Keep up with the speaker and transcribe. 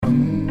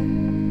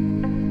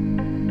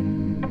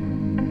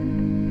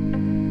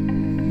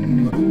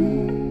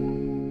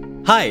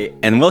Hi,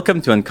 and welcome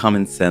to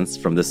Uncommon Sense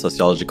from the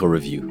Sociological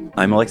Review.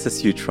 I'm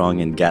Alexis Hugh Trong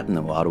in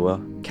Gatineau, Ottawa,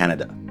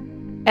 Canada.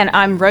 And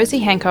I'm Rosie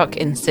Hancock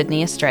in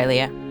Sydney,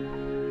 Australia.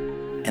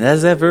 And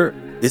as ever,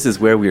 this is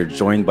where we are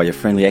joined by a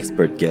friendly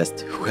expert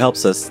guest who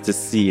helps us to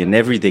see an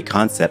everyday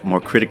concept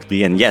more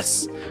critically and,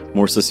 yes,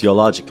 more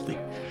sociologically.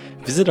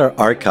 Visit our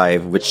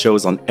archive, which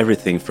shows on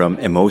everything from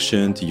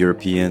emotion to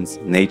Europeans,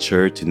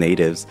 nature to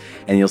natives,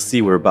 and you'll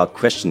see we're about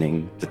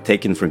questioning the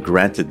taken for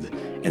granted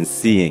and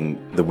seeing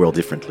the world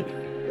differently.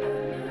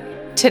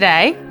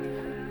 Today,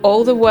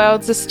 all the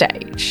world's a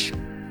stage.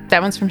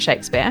 That one's from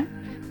Shakespeare.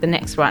 The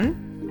next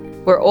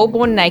one, we're all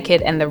born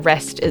naked and the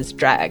rest is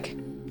drag.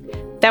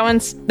 That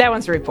one's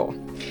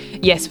RuPaul.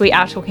 Yes, we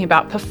are talking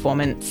about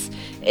performance.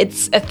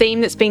 It's a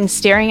theme that's been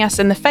staring us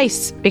in the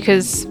face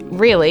because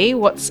really,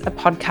 what's a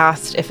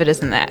podcast if it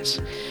isn't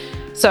that?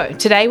 So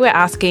today we're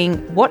asking,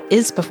 what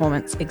is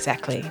performance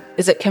exactly?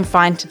 Is it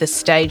confined to the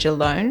stage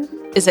alone?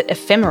 Is it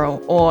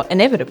ephemeral or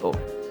inevitable?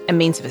 A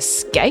means of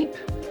escape?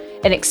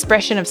 An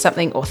expression of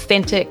something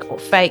authentic or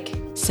fake,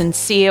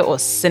 sincere or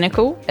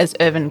cynical, as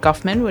Irving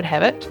Goffman would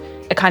have it?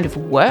 A kind of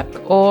work,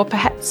 or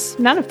perhaps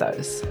none of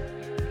those?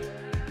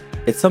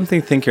 It's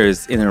something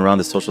thinkers in and around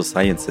the social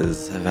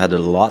sciences have had a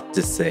lot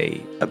to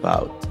say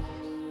about,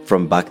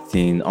 from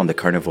Bakhtin on the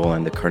carnival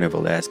and the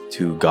carnivalesque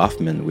to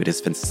Goffman with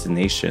his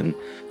fascination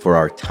for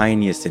our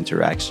tiniest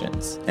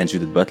interactions, and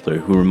Judith Butler,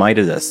 who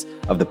reminded us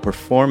of the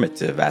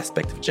performative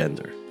aspect of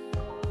gender.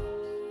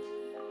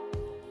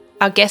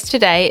 Our guest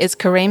today is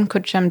Kareem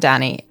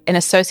Khubchandani, an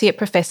associate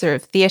professor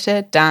of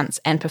theatre, dance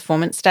and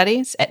performance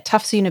studies at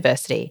Tufts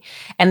University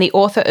and the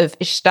author of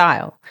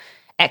Ishstyle,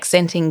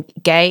 Accenting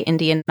Gay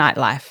Indian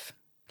Nightlife.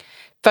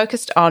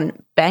 Focused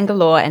on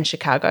Bangalore and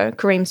Chicago,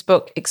 Kareem's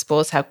book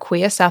explores how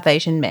queer South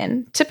Asian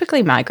men,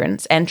 typically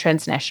migrants and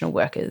transnational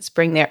workers,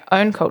 bring their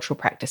own cultural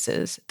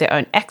practices, their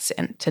own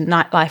accent to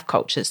nightlife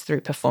cultures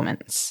through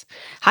performance.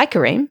 Hi,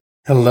 Kareem.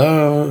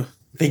 Hello.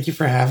 Thank you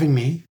for having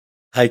me.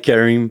 Hi,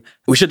 Kareem.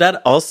 We should add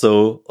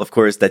also, of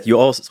course, that you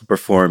also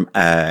perform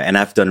and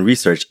have done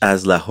research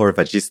as Lahore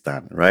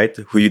Vajistan, right?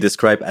 Who you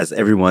describe as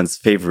everyone's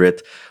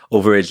favorite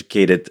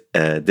overeducated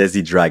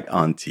Desi drag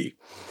auntie.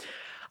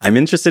 I'm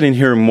interested in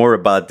hearing more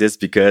about this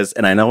because,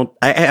 and I'm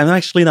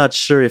actually not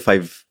sure if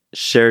I've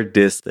shared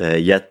this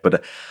yet,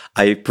 but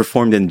I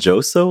performed in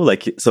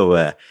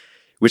Joso,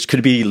 which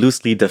could be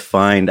loosely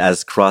defined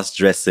as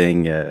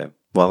cross-dressing,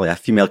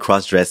 female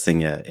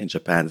cross-dressing in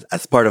Japan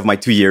as part of my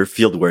 2-year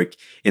fieldwork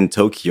in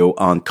Tokyo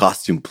on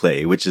costume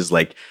play, which is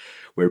like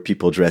where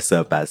people dress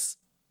up as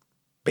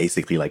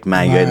basically like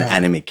manga and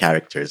anime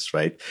characters,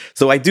 right?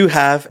 So I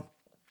saw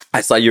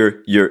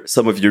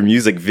some of your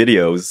music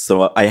videos,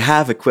 so I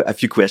have a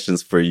few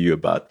questions for you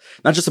about,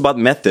 not just about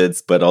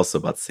methods, but also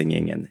about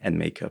singing and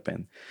makeup.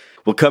 And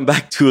we'll come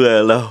back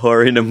to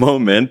Lahore in a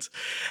moment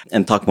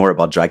and talk more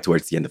about drag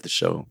towards the end of the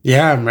show.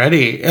 Yeah, I'm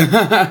ready.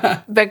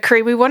 But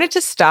Kareem, we wanted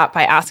to start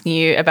by asking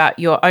you about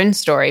your own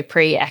story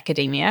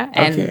pre-academia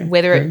and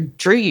whether it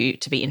drew you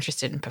to be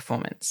interested in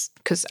performance.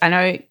 Because I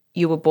know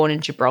you were born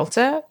in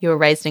Gibraltar, you were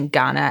raised in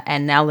Ghana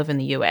and now live in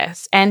the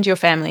US, and your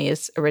family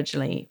is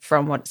originally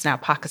from what is now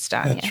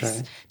Pakistan. That's yes.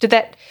 Right.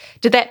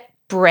 Did that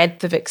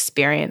breadth of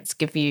experience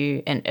give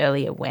you an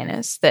early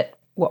awareness that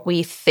what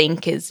we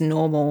think is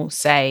normal,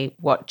 say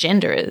what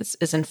gender is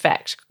in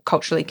fact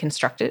culturally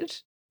constructed?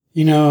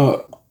 You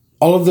know,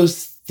 all of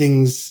those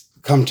things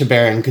come to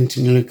bear and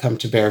continually come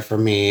to bear for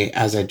me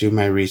as I do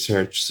my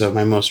research. So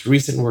my most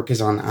recent work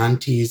is on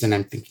aunties, and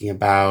I'm thinking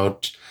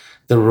about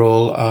the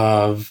role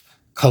of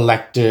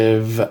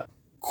collective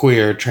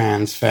queer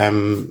trans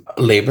femme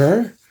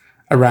labor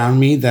around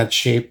me that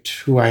shaped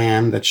who I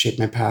am, that shaped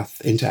my path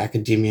into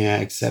academia,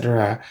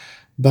 etc.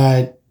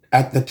 But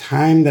at the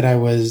time that I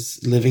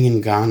was living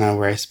in Ghana,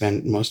 where I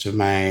spent most of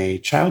my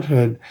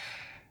childhood,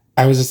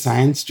 I was a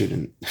science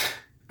student.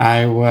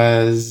 I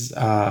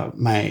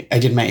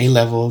did my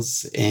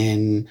A-levels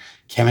in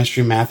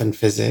chemistry, math, and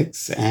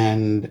physics,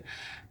 and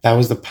that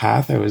was the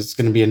path. I was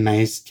going to be a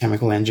nice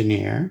chemical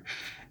engineer.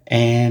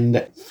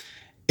 And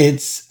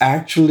it's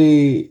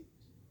actually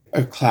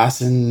a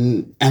class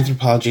in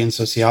anthropology and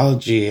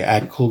sociology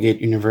at Colgate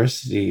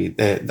University.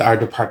 Our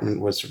department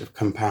was sort of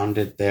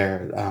compounded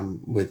there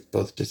with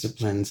both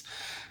disciplines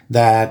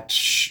that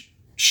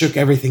shook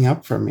everything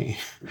up for me.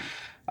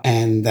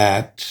 And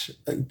that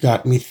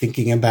got me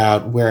thinking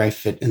about where I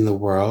fit in the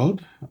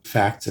world,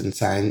 facts and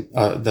science,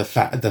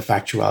 the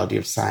factuality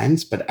of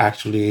science, but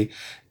actually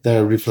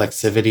the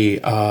reflexivity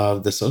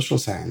of the social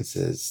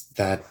sciences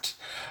that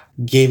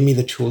gave me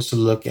the tools to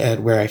look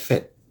at where I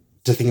fit,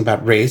 to think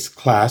about race,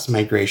 class,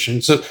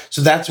 migration. So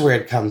that's where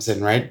it comes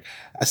in, right?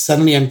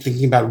 Suddenly I'm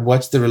thinking about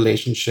what's the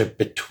relationship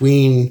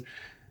between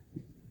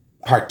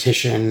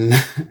partition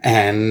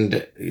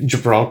and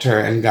Gibraltar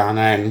and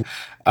Ghana,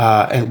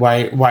 and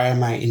why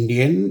am I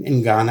Indian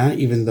in Ghana,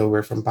 even though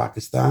we're from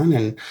Pakistan,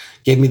 and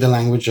gave me the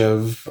language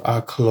of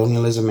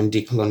colonialism and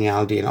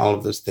decoloniality and all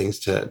of those things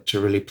to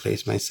really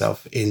place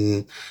myself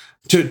in,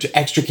 to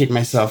extricate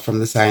myself from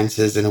the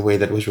sciences in a way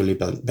that was really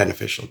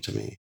beneficial to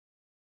me.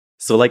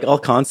 So like all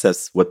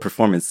concepts, what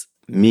performance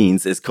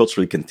means is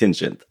culturally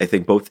contingent. I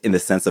think both in the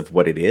sense of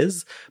what it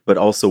is, but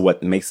also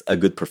what makes a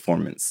good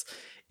performance.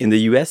 In the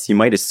US, you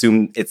might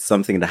assume it's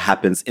something that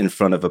happens in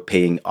front of a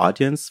paying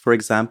audience, for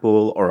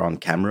example, or on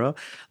camera,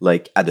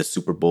 like at a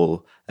Super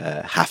Bowl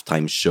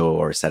halftime show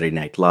or Saturday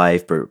Night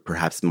Live,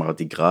 perhaps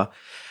Mardi Gras.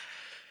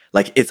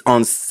 Like it's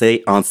on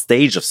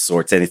stage of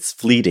sorts, and it's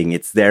fleeting,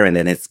 it's there and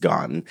then it's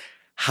gone.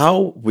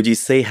 How would you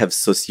say have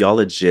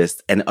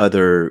sociologists and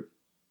other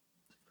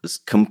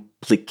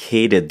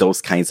complicated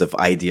those kinds of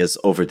ideas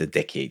over the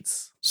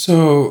decades?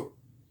 So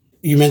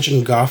you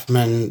mentioned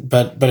Goffman,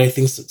 but I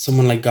think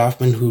someone like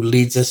Goffman, who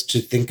leads us to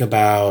think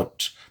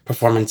about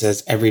performance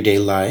as everyday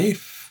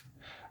life,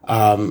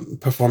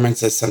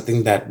 performance as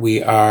something that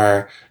we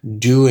are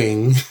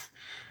doing,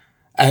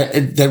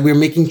 that we're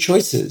making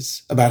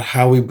choices about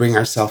how we bring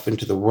ourselves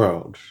into the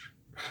world.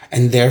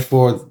 And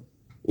therefore,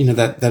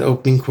 that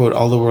opening quote,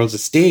 all the world's a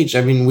stage.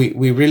 I mean,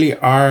 we really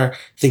are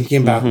thinking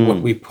about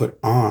what we put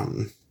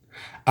on.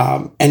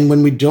 And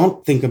when we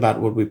don't think about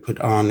what we put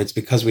on, it's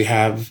because we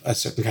have a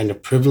certain kind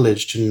of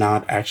privilege to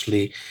not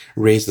actually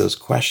raise those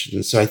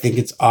questions. So I think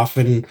it's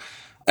often,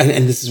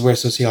 and this is where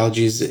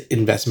sociology's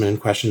investment in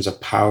questions of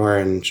power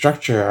and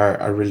structure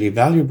are really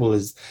valuable,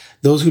 is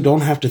those who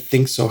don't have to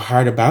think so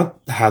hard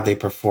about how they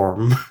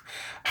perform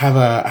have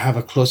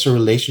a closer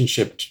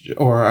relationship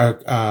or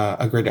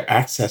a greater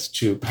access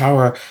to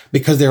power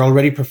because they're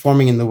already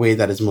performing in the way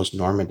that is most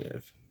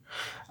normative.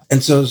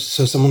 And so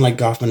someone like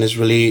Goffman is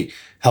really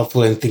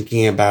helpful in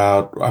thinking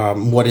about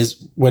what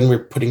is when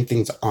we're putting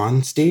things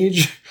on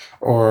stage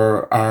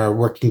or are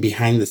working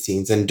behind the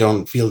scenes and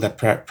don't feel that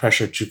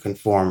pressure to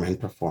conform and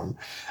perform.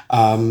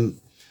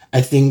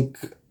 I think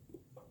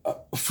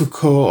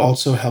Foucault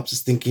also helps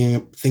us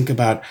think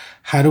about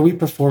how do we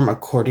perform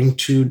according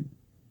to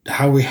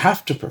how we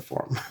have to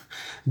perform,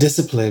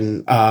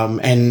 discipline,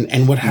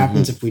 and what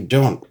happens if we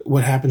don't?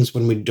 What happens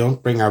when we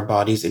don't bring our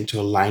bodies into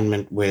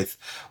alignment with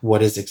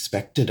what is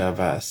expected of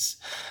us?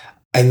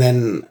 And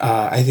then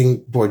I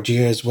think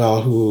Bourdieu as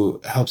well, who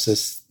helps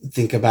us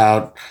think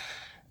about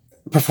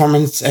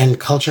performance and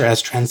culture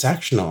as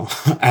transactional,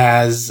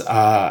 as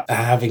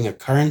having a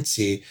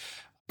currency,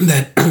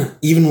 that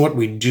even what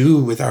we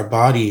do with our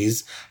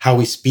bodies, how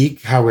we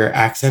speak, how we're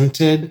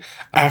accented,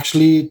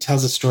 actually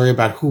tells a story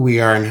about who we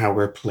are and how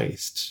we're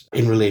placed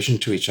in relation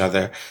to each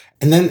other.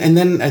 And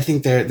then I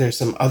think there's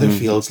some other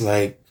fields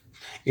like,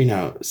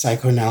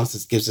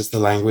 psychoanalysis gives us the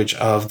language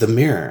of the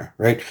mirror,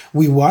 right?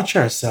 We watch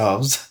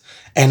ourselves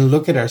and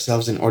look at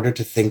ourselves in order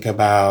to think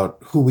about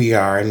who we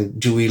are and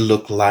do we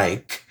look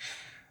like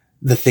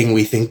the thing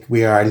we think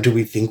we are, and do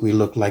we think we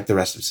look like the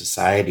rest of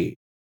society?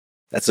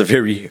 That's a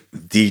very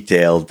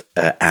detailed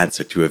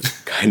answer to a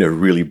kind of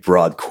really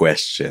broad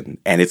question.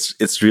 And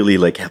it's really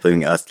like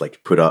helping us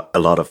like put a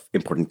lot of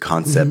important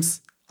concepts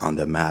on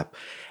the map.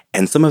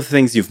 And some of the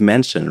things you've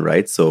mentioned,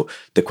 right? So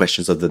the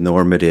questions of the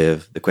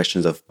normative, the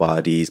questions of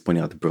bodies,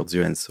 pointing out the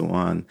Bourdieu and so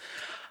on.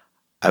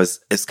 I was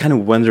kind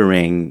of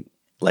wondering,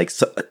 like,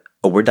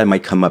 a word that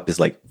might come up is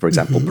like, for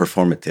example,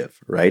 performative,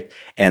 right?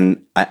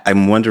 And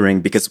I'm wondering,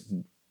 because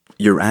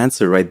your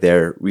answer right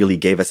there really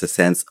gave us a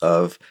sense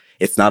of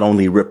it's not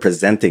only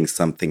representing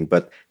something,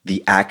 but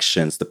the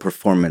actions, the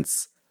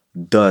performance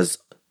does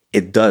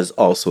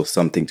also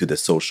something to the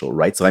social,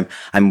 right? So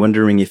I'm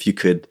wondering if you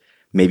could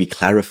maybe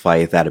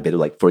clarify that a bit,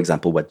 like, for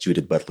example, what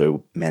Judith Butler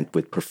meant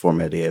with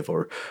performative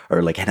or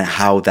like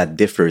how that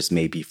differs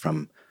maybe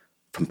from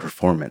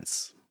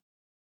performance.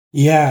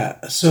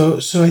 Yeah. So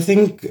I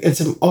think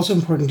it's also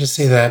important to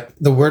say that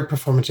the word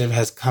performative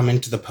has come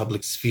into the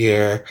public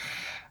sphere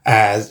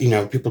as,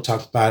 people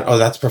talk about, oh,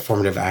 that's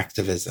performative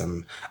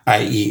activism,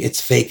 i.e. it's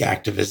fake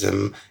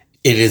activism.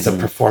 It is a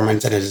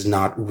performance and it is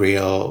not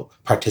real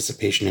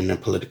participation in a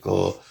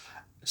political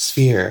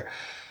sphere.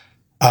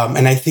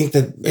 And I think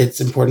that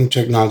it's important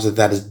to acknowledge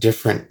that is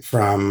different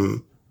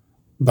from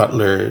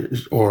Butler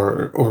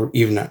or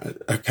even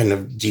a kind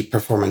of deep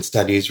performance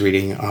studies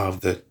reading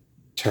of the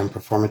term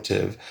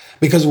performative.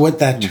 Because what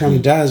that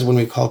term does when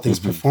we call things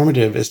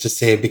performative is to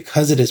say,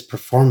 because it is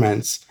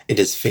performance, it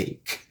is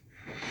fake.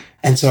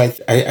 And so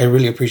I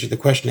really appreciate the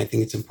question. I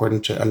think it's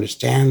important to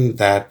understand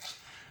that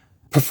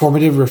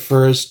performative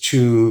refers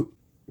to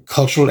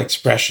cultural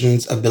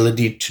expression's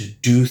ability to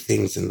do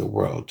things in the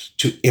world,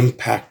 to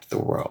impact the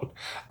world.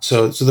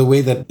 So the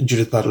way that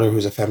Judith Butler,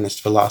 who's a feminist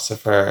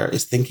philosopher,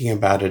 is thinking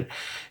about it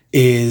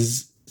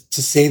is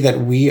to say that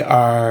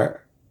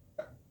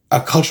a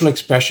cultural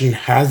expression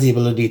has the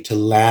ability to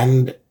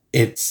land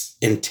its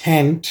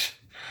intent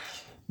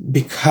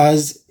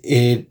because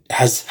it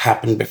has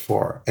happened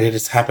before, and it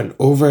has happened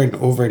over and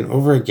over and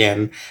over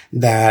again,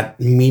 that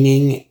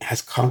meaning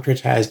has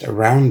concretized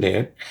around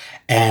it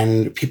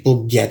and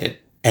people get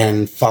it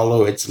and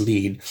follow its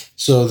lead.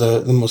 So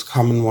the most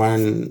common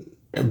one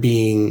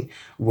being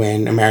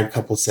when a married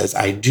couple says,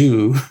 I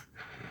do,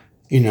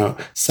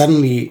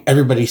 suddenly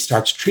everybody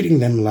starts treating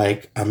them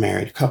like a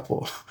married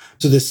couple.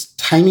 So this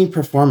tiny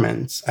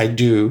performance, I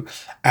do,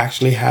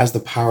 actually has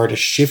the power to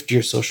shift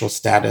your social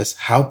status,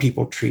 how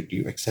people treat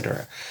you,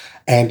 etc.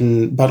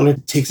 And Butler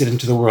takes it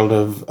into the world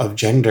of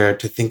gender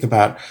to think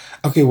about,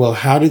 okay, well,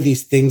 how do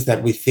these things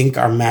that we think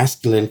are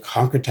masculine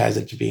concretize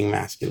into being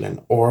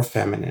masculine or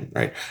feminine,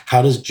 right?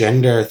 How does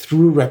gender,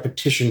 through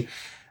repetition,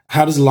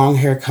 how does long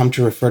hair come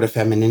to refer to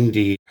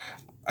femininity?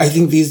 I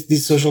think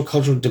these social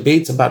cultural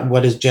debates about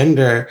what is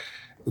gender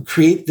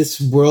create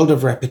this world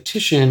of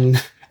repetition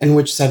in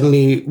which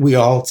suddenly we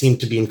all seem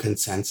to be in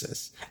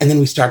consensus. And then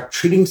we start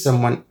treating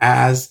someone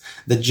as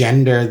the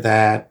gender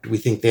that we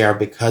think they are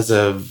because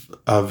of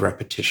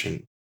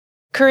repetition.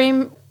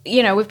 Kareem,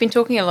 we've been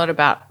talking a lot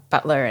about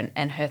Butler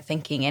and her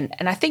thinking.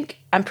 And I think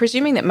I'm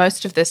presuming that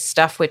most of this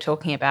stuff we're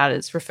talking about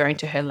is referring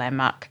to her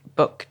landmark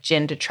book,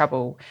 Gender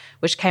Trouble,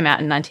 which came out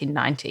in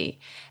 1990.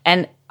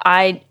 And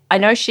I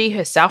know she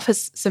herself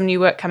has some new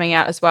work coming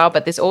out as well,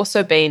 but there's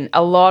also been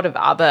a lot of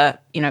other,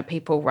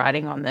 people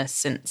writing on this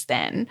since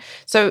then.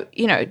 So,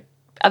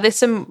 are there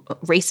some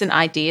recent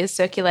ideas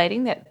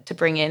circulating that to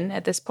bring in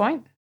at this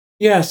point?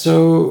 Yeah,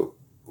 so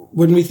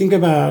when we think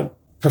about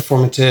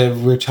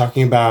performative, we're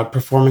talking about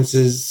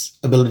performance's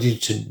ability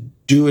to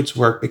do its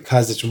work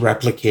because it's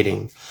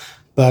replicating.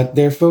 But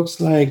there are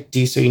folks like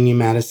D. Soini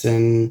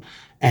Madison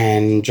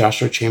and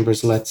Joshua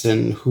Chambers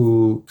Letson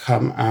who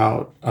come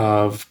out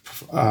of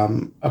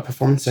a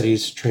performance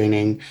studies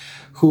training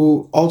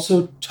who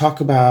also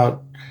talk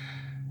about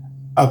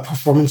a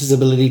performance's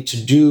ability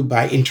to do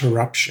by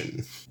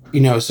interruption.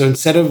 So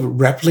instead of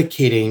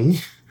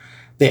replicating,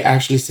 they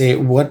actually say,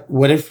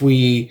 what if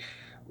we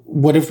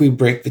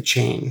break the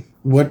chain?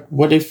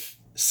 What if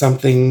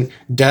something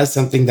does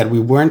something that we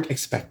weren't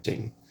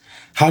expecting?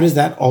 How does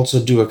that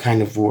also do a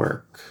kind of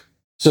work?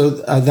 So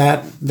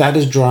that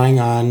is drawing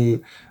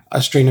on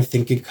a strain of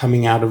thinking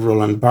coming out of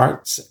Roland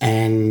Barthes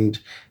and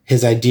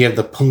his idea of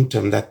the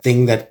punctum, that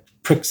thing that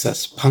pricks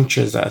us,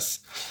 punctures us.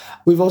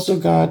 We've also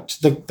got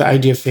the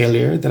idea of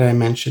failure that I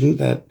mentioned,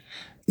 that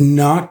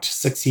not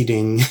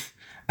succeeding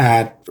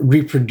at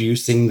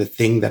reproducing the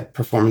thing that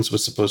performance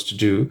was supposed to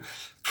do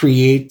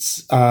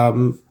creates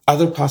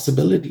other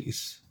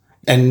possibilities.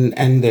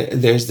 And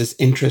there's this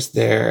interest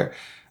there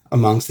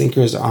amongst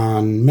thinkers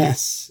on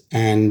mess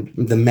and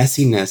the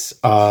messiness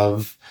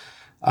of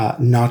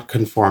not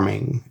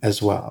conforming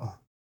as well.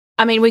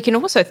 I mean, we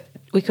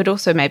could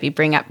also maybe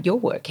bring up your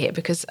work here,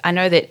 because I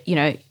know that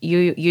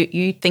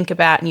you think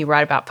about and you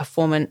write about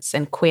performance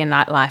and queer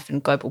nightlife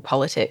and global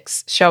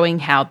politics, showing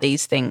how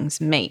these things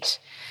meet.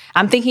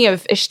 I'm thinking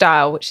of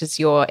Ishtar, which is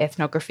your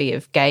ethnography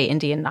of gay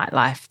Indian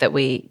nightlife that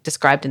we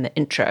described in the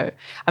intro.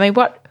 I mean,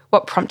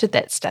 what prompted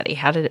that study?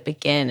 How did it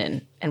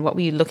begin, and what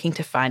were you looking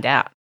to find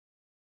out?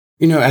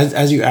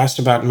 As you asked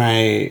about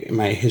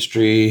my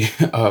history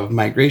of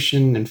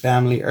migration and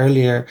family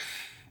earlier,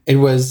 it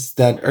was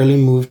that early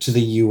move to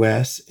the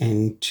US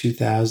in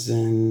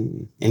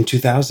 2000,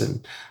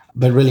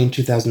 but really in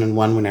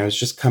 2001 when I was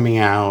just coming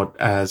out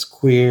as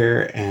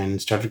queer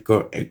and started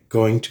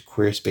going to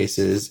queer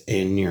spaces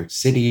in New York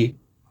City.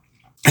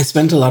 I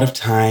spent a lot of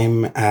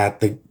time at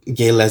the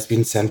Gay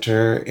Lesbian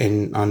Center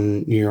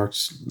on New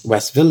York's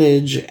West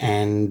Village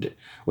and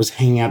was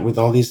hanging out with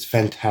all these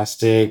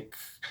fantastic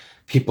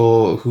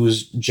people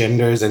whose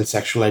genders and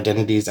sexual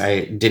identities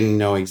I didn't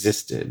know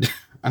existed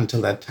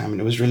until that time.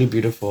 And it was really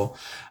beautiful.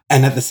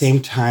 And at the same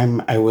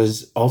time, I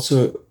was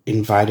also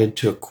invited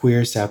to a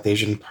queer South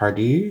Asian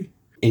party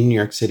in New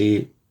York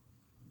City.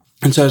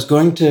 And so I was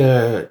going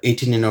to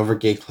 18 and over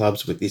gay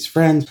clubs with these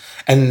friends.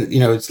 And,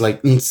 it's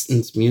like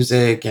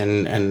music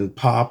and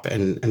pop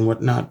and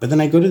whatnot. But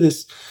then I go to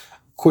this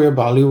queer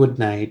Bollywood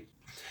night,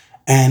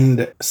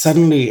 and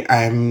suddenly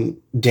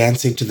I'm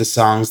dancing to the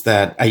songs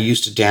that I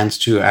used to dance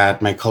to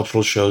at my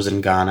cultural shows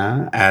in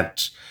Ghana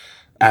at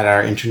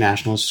our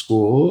international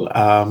school.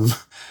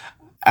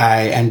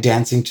 I am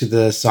dancing to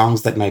the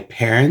songs that my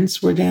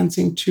parents were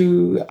dancing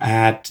to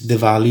at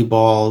Diwali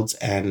balls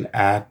and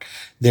at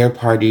their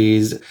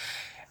parties.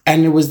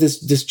 And it was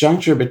this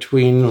disjuncture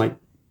between like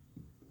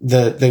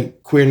the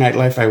queer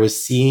nightlife I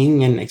was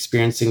seeing and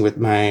experiencing with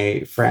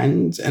my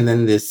friends, and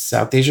then this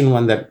South Asian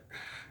one that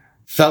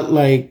felt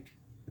like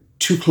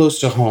too close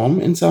to home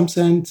in some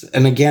sense.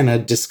 And again, a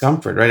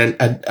discomfort, right?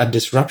 A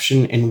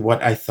disruption in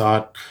what I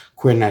thought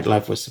queer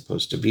nightlife was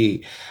supposed to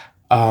be.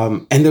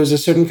 And there was a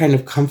certain kind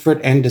of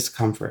comfort and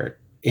discomfort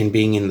in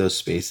being in those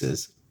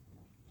spaces.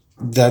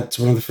 That's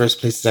one of the first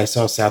places I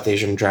saw South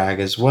Asian drag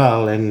as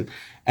well. And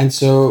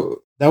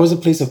so that was a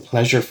place of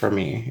pleasure for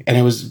me. And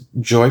it was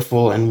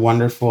joyful and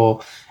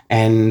wonderful.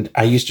 And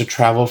I used to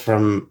travel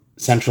from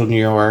central New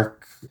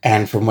York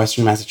and from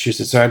Western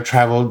Massachusetts. So I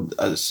traveled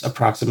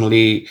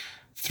approximately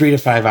 3 to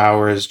 5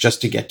 hours just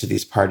to get to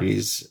these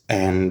parties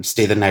and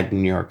stay the night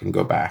in New York and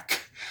go back.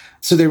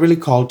 So they really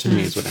called to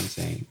me is what I'm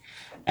saying.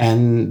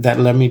 And that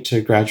led me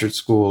to graduate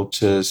school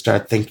to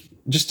start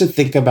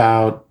think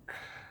about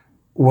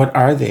what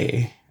are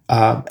they?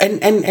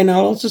 And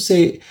I'll also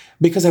say,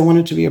 because I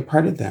wanted to be a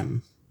part of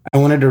them. I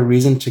wanted a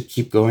reason to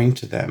keep going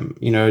to them.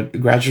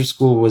 Graduate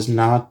school was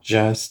not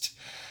just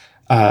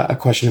a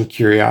question of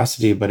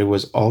curiosity, but it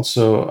was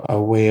also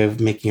a way of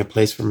making a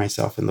place for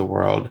myself in the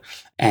world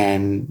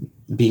and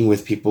being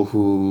with people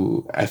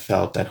who I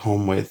felt at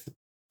home with.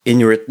 In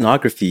your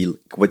ethnography,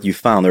 what you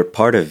found, or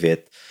part of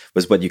it,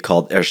 was what you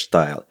called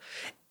hairstyle.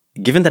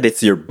 Given that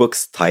it's your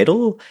book's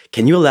title,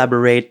 can you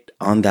elaborate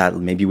on that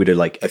maybe with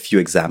like a few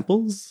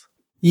examples?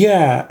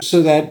 Yeah.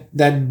 So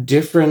that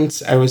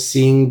difference I was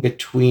seeing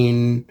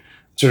between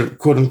sort of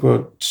quote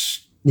unquote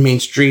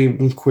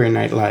mainstream queer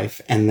nightlife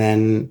and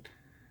then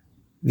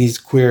these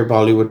queer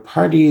Bollywood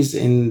parties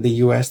in the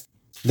US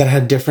that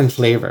had different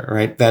flavor,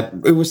 right? That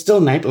it was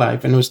still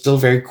nightlife and it was still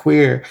very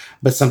queer,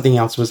 but something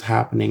else was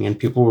happening and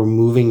people were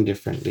moving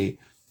differently.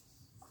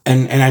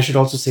 And I should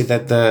also say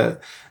that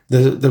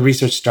the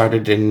research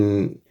started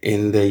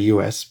in the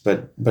US,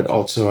 but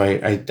also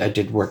I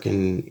did work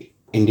in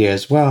India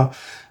as well.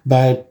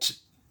 But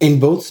in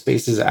both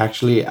spaces,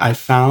 actually, I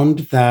found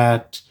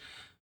that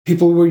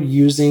people were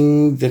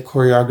using the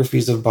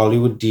choreographies of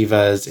Bollywood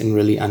divas in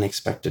really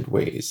unexpected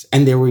ways.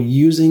 And they were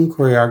using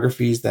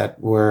choreographies that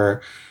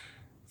were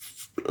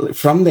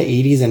from the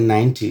 80s and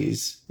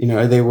 90s.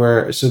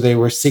 They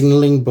were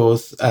signaling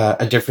both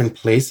a different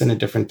place and a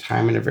different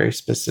time and a very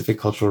specific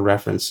cultural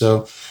reference.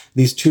 So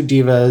these two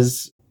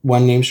divas,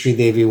 one named Sri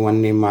Devi,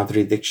 one named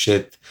Madhuri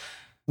Dixit,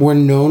 were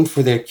known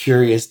for their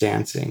curious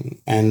dancing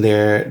and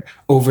their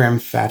over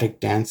emphatic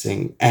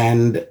dancing,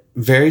 and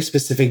very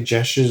specific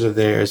gestures of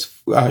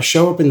theirs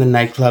show up in the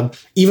nightclub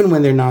even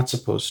when they're not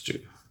supposed to,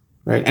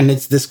 right? And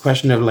it's this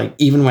question of like,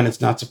 even when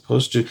it's not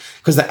supposed to,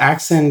 because the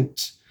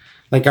accent,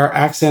 like our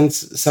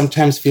accents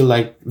sometimes feel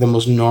like the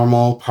most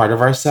normal part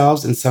of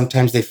ourselves, and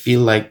sometimes they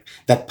feel like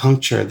that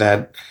puncture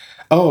that,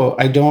 oh,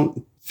 I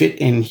don't fit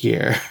in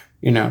here,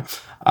 you know.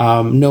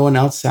 No one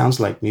else sounds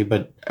like me,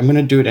 but I'm going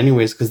to do it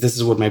anyways because this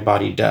is what my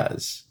body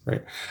does,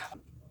 right?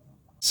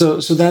 So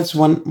that's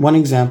one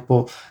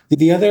example.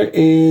 The other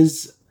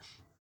is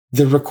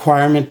the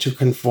requirement to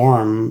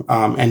conform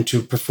and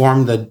to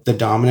perform the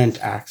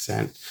dominant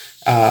accent.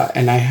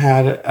 And I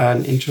had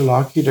an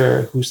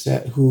interlocutor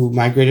who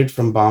migrated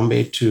from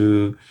Bombay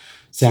to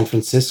San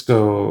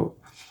Francisco.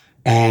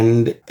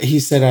 And he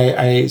said,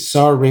 I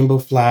saw a rainbow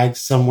flag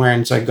somewhere.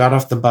 And so I got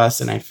off the bus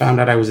and I found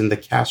out I was in the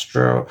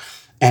Castro.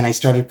 And I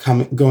started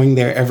going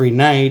there every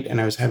night,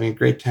 and I was having a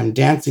great time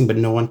dancing, but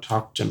no one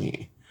talked to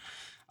me.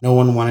 No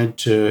one wanted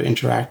to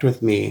interact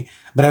with me,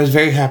 but I was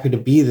very happy to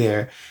be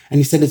there. And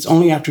he said, it's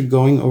only after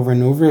going over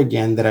and over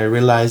again that I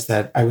realized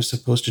that I was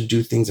supposed to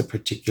do things a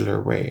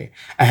particular way.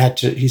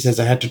 He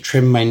says, I had to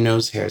trim my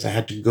nose hairs. I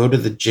had to go to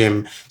the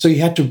gym. So he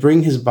had to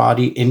bring his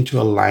body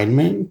into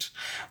alignment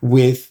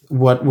with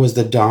what was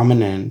the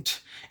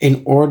dominant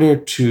in order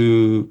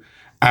to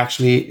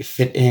actually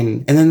fit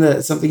in. And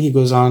then something he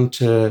goes on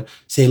to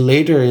say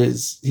later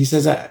is, he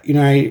says, I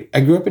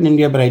grew up in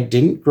India, but I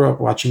didn't grow up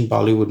watching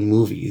Bollywood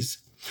movies.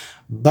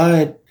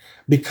 But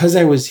because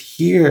I was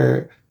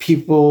here,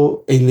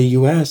 people in the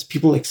US,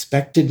 people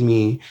expected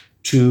me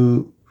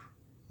to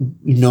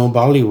know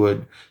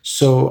Bollywood.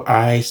 So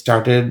I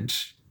started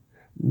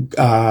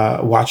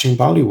watching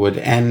Bollywood,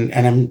 and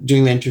I'm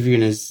doing the interview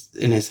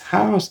in his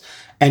house,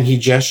 and he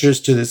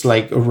gestures to this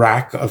like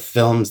rack of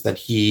films that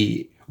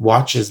he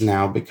watches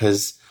now,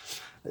 because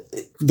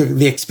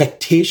the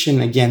expectation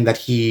again that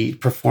he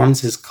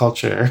performs his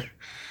culture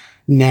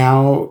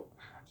now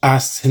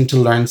asks him to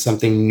learn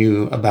something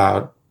new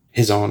about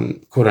his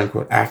own quote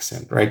unquote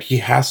accent, right? He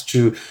has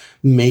to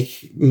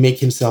make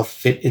himself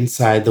fit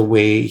inside the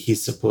way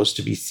he's supposed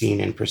to be seen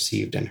and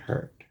perceived and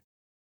heard.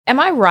 Am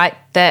I right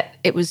that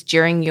it was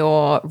during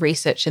your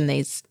research in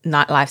these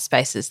nightlife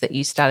spaces that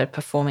you started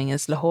performing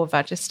as Lahore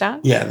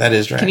Vajistan? Yeah, that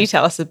is right. Can you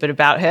tell us a bit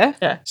about her?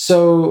 Yeah.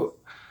 So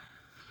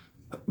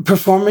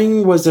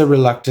performing was a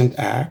reluctant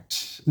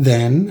act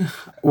then.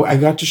 I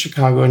got to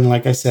Chicago, and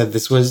like I said,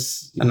 this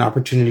was an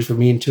opportunity for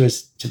me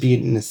to be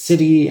in a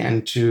city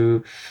and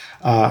to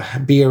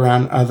be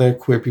around other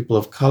queer people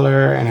of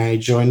color. And I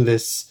joined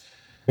this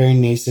very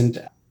nascent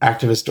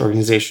activist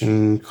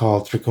organization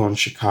called Trikon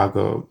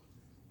Chicago,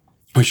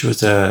 which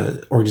was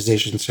an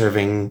organization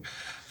serving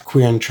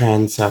queer and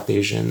trans South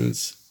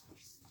Asians.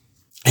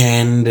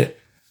 And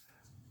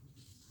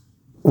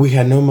we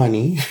had no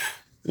money.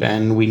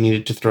 And we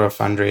needed to throw a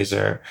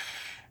fundraiser.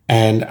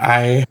 And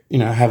I,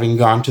 having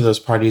gone to those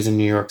parties in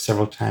New York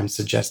several times,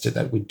 suggested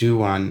that we do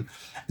one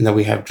and that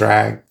we have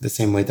drag the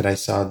same way that I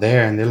saw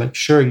there. And they're like,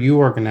 sure, you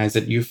organize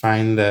it. You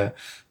find the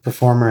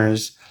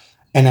performers.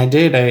 And I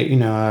did.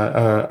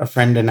 A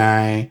friend and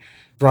I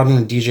brought in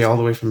a DJ all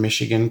the way from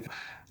Michigan.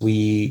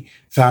 We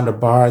found a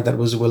bar that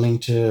was willing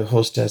to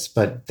host us,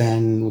 but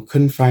then we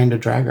couldn't find a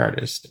drag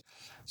artist.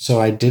 So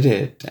I did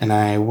it, and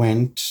I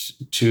went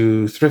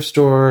to thrift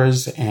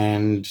stores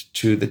and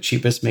to the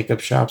cheapest makeup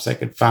shops I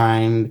could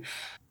find.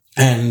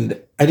 And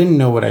I didn't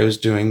know what I was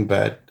doing,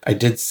 but I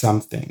did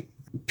something.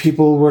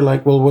 People were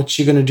like, well, what's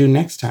she going to do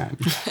next time?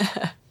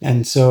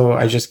 And so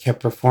I just kept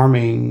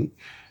performing.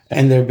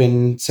 And there have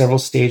been several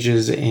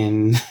stages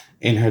in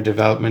her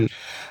development.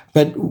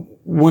 But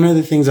one of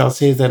the things I'll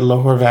say is that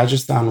Lahore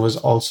Vajistan was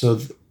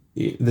also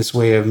this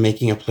way of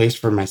making a place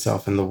for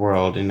myself in the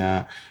world, in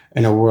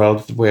a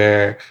world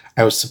where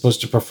I was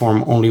supposed to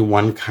perform only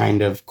one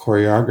kind of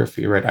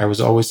choreography, right? I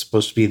was always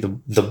supposed to be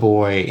the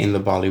boy in the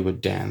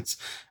Bollywood dance.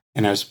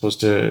 and I was supposed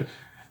to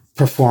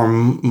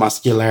perform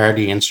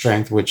muscularity and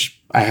strength,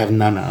 which I have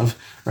none of,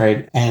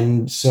 right?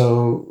 And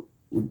so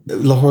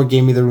Lahore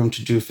gave me the room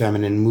to do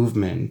feminine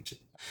movement.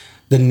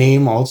 The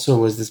name also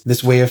was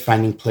this way of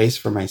finding place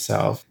for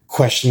myself,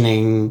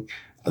 questioning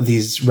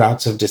these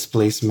routes of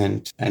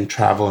displacement and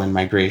travel and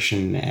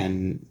migration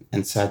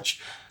and such.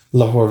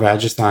 Lahore,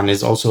 Rajasthan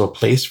is also a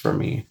place for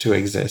me to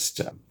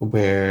exist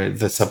where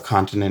the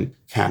subcontinent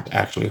can't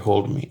actually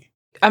hold me.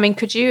 I mean,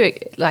 could you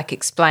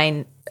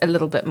explain a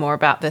little bit more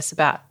about this,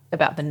 about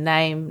the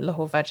name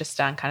Lahore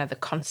Rajasthan, kind of the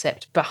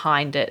concept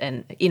behind it?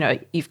 And,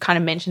 you've kind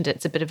of mentioned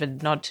it's a bit of a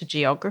nod to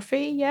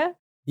geography, yeah?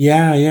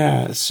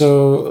 Yeah.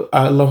 So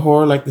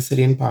Lahore, like the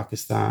city in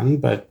Pakistan,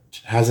 but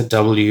has a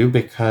W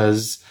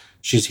because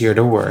she's here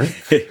to work.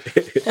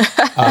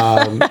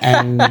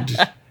 And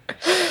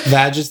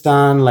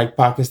Rajasthan, like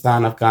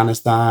Pakistan,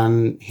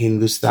 Afghanistan,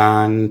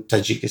 Hindustan,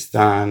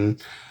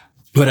 Tajikistan.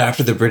 But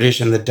after the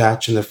British and the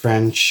Dutch and the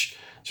French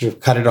sort of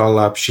cut it all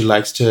up, she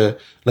likes to,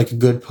 like a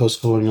good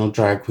post-colonial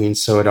drag queen,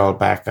 sew it all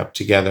back up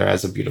together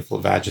as a beautiful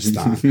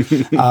Rajasthan.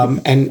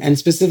 And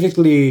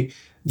specifically,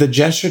 the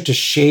gesture to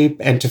shape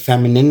and to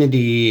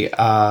femininity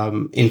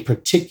in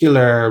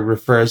particular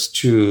refers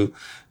to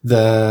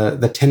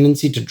the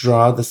tendency to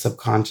draw the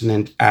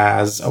subcontinent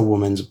as a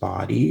woman's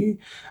body.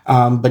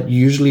 But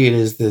usually it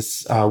is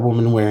this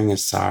woman wearing a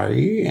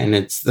sari, and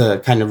it's the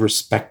kind of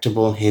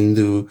respectable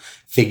Hindu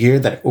figure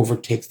that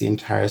overtakes the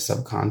entire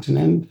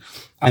subcontinent.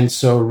 And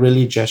so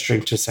really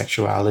gesturing to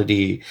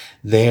sexuality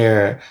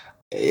there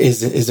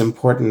is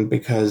important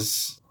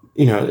because,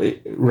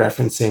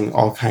 referencing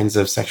all kinds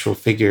of sexual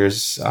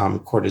figures,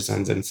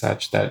 courtesans and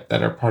such that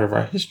are part of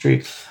our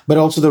history, but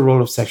also the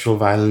role of sexual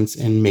violence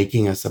in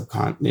making the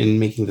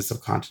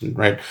subcontinent,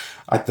 right?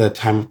 At the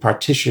time of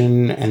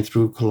partition and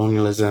through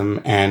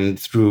colonialism and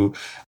through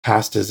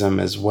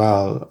casteism as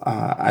well.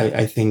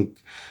 I think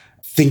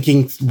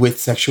thinking with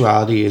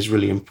sexuality is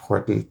really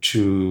important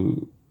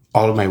to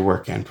all of my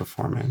work and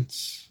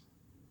performance.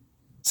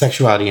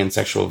 Sexuality and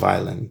sexual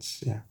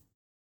violence, yeah.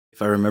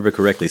 If I remember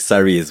correctly,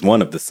 Sari is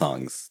one of the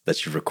songs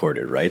that you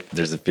recorded, right?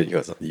 There's a video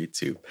on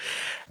YouTube.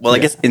 Well, I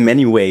guess in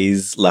many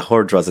ways,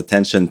 Lahore draws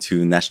attention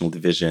to national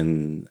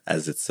division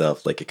as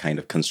itself, like a kind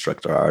of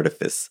construct or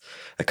artifice,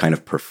 a kind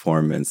of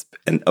performance.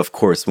 And of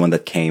course, one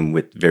that came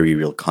with very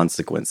real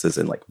consequences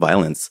and like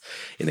violence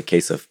in the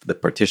case of the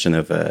partition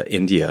of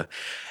India.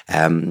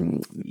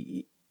 I'm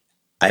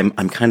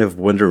kind of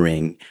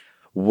wondering,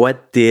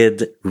 what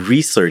did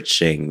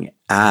researching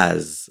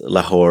as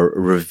Lahore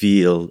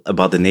reveal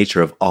about the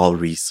nature of all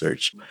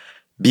research?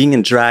 Being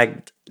in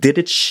drag, did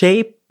it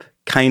shape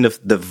kind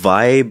of the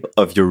vibe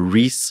of your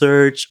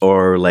research?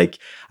 Or like,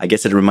 I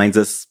guess it reminds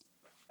us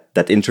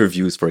that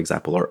interviews, for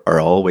example, are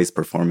always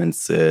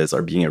performances,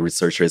 or being a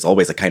researcher is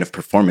always a kind of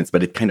performance,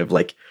 but it kind of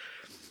like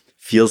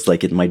feels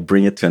like it might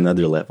bring it to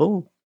another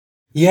level.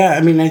 Yeah,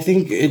 I mean, I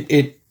think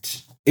it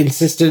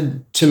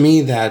insisted to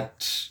me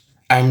that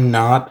I'm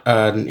not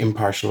an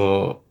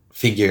impartial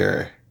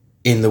figure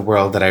in the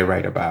world that I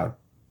write about,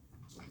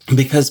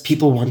 because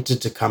people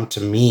wanted to come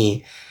to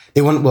me.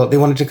 They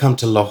wanted to come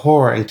to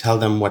Lahore and tell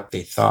them what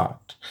they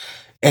thought.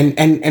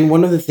 And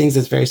one of the things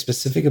that's very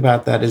specific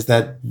about that is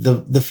that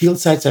the field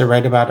sites I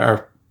write about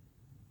are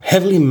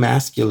heavily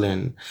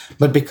masculine,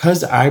 but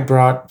because I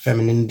brought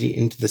femininity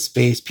into the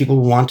space,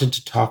 people wanted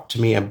to talk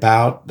to me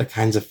about the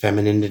kinds of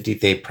femininity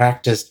they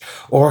practiced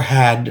or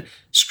had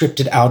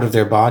scripted out of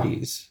their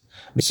bodies.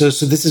 So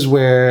this is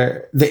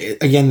where, the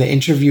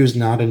interview is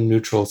not a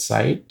neutral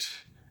site.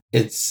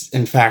 It's,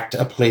 in fact,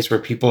 a place where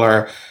people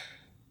are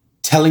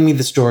telling me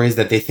the stories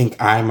that they think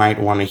I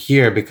might want to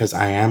hear because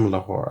I am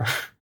Lahore.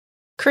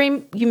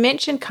 Kareem, you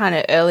mentioned kind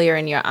of earlier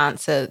in your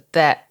answer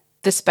that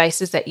the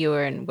spaces that you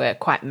were in were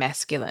quite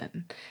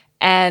masculine.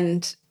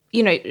 And,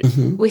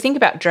 we think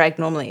about drag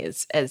normally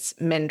as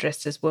men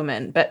dressed as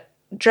women, but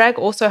drag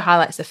also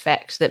highlights the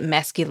fact that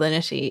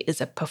masculinity is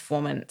a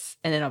performance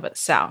in and of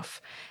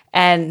itself.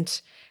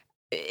 And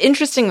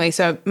interestingly,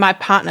 so my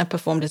partner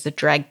performed as a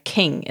drag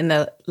king in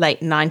the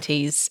late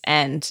 90s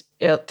and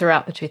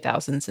throughout the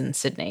 2000s in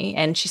Sydney.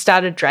 And she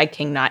started Drag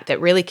King Night that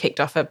really kicked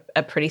off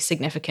a pretty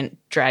significant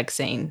drag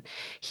scene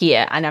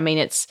here. And I mean,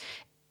 it's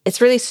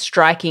really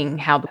striking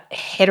how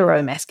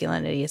hetero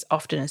masculinity is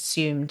often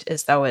assumed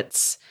as though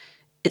it's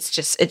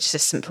just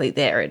simply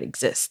there. It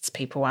exists.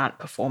 People aren't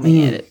performing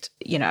it,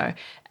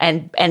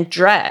 and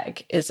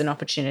drag is an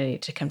opportunity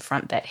to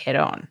confront that head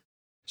on.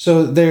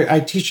 So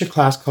I teach a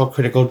class called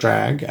Critical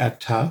Drag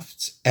at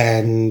Tufts,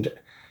 and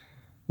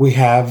we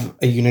have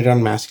a unit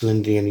on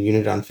masculinity and a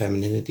unit on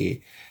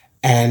femininity.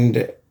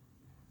 And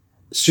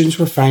students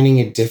were finding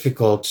it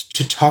difficult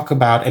to talk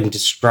about and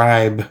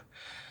describe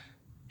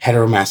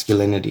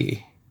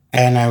heteromasculinity.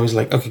 And I was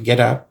like, okay, get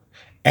up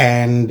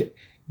and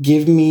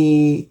give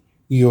me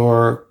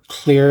your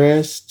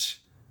clearest,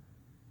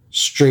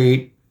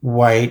 straight,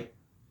 white,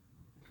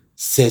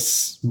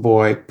 cis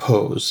boy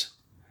pose.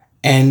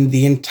 And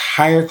the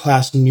entire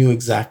class knew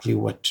exactly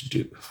what to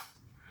do.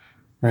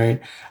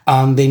 right?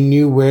 They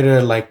knew where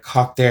to like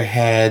cock their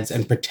heads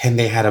and pretend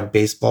they had a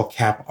baseball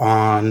cap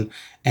on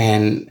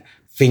and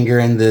finger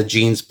in the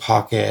jeans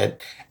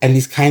pocket and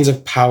these kinds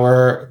of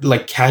power,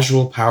 like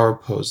casual power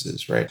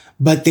poses, right?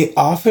 But they're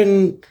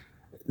often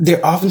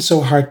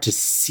so hard to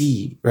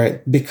see,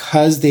 right?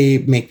 Because they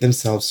make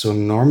themselves so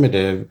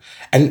normative.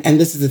 And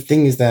this is the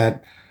thing, is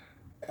that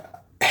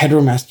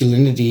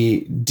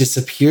heteromasculinity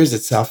disappears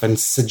itself and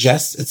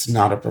suggests it's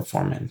not a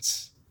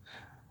performance.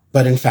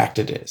 But in fact,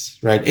 it is,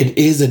 right? It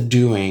is a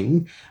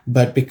doing,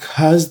 but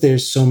because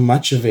there's so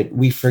much of it,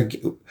 we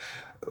forget,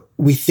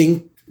 we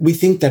think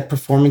that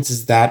performance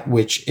is that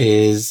which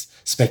is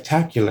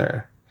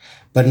spectacular.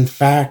 But in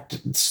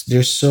fact,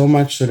 there's so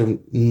much sort of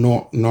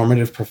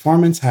normative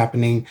performance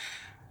happening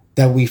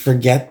that we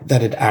forget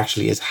that it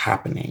actually is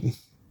happening.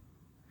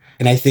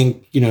 And I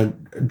think,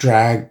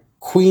 drag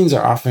queens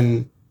are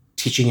often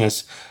teaching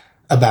us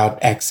about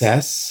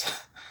excess,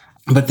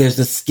 but there's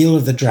the skill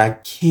of the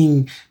drag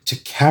king to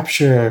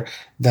capture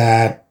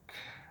that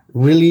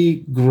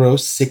really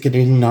gross,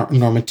 sickening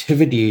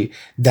normativity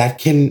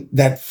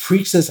that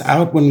freaks us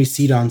out when we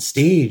see it on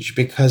stage,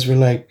 because we're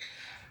like,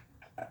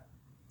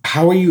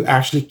 how are you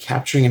actually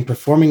capturing and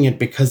performing it?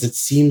 Because it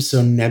seems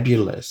so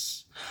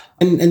nebulous.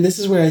 And this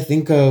is where I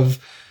think of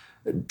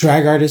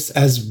drag artists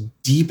as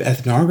deep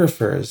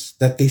ethnographers,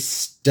 that they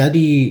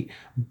study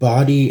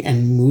body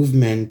and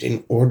movement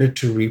in order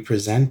to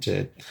represent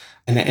it.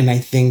 And I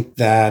think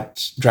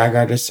that drag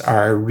artists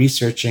are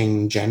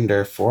researching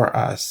gender for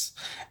us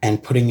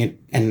and putting it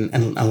and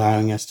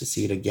allowing us to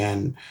see it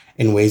again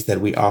in ways that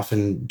we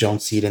often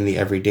don't see it in the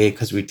everyday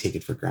because we take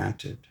it for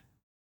granted.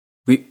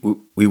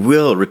 We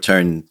will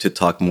return to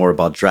talk more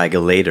about drag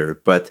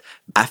later, but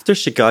after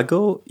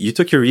Chicago, you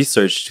took your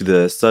research to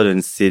the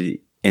southern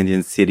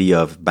Indian city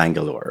of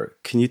Bangalore.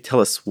 Can you tell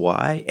us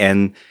why?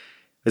 And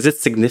is it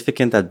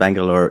significant that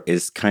Bangalore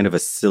is kind of a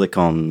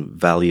Silicon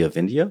Valley of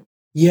India?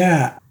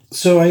 Yeah.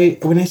 So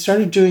when I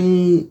started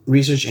doing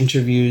research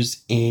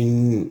interviews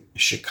in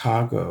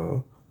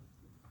Chicago,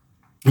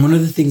 one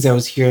of the things I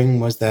was hearing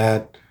was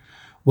that,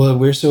 well,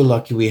 we're so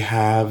lucky we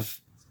have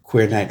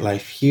queer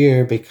nightlife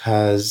here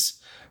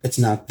because it's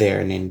not there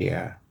in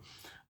India.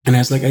 And I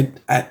was like,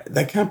 I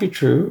that can't be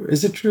true.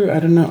 Is it true? I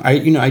don't know. I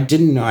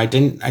didn't know. I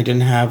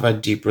didn't have a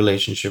deep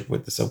relationship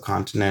with the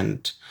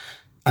subcontinent.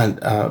 And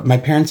my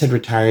parents had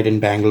retired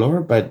in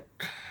Bangalore, but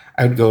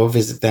I would go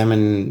visit them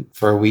and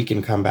for a week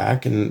and come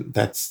back, and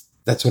that's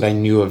what I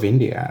knew of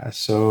India.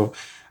 So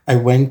I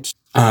went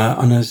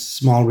on a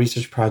small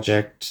research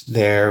project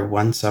there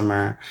one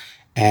summer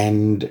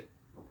and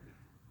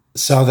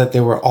saw that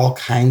there were all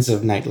kinds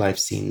of nightlife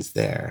scenes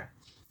there,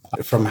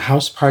 from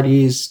house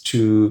parties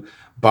to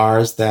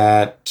bars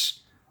that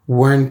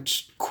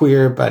weren't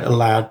queer but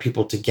allowed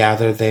people to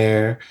gather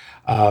there,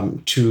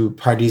 to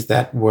parties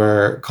that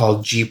were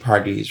called G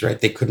parties, right?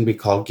 They couldn't be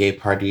called gay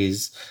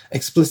parties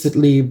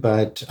explicitly,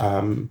 but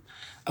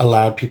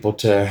allowed people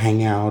to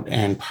hang out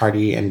and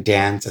party and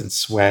dance and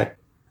sweat.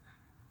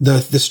 The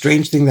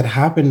strange thing that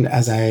happened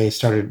as I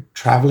started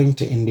traveling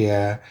to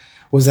India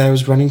was that I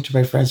was running to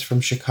my friends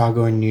from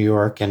Chicago and New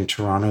York and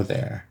Toronto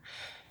there.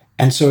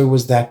 And so it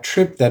was that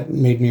trip that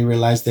made me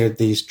realize there are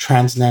these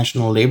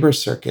transnational labor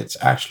circuits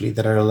actually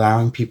that are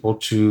allowing people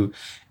to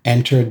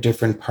enter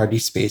different party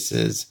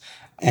spaces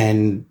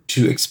and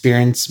to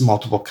experience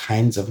multiple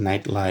kinds of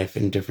nightlife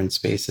in different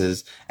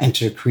spaces and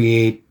to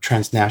create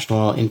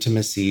transnational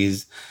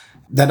intimacies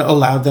that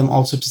allowed them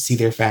also to see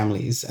their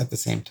families at the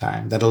same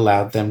time, that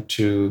allowed them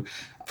to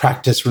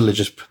practice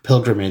religious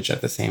pilgrimage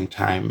at the same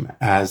time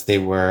as they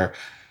were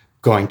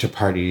going to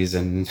parties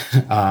and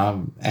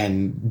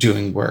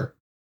doing work.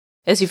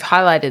 As you've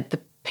highlighted, the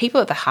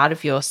people at the heart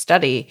of your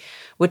study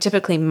were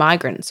typically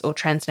migrants or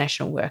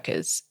transnational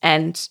workers.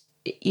 And,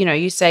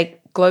 you say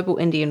global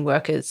Indian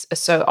workers are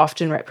so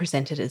often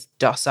represented as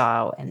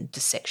docile and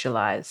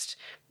desexualized.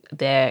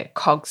 They're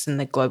cogs in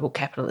the global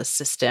capitalist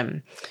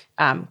system,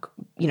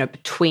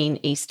 between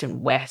East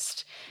and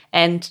West.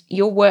 And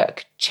your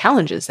work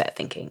challenges that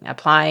thinking,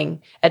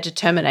 applying a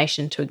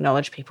determination to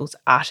acknowledge people's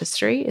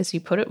artistry, as you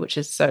put it, which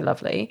is so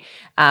lovely,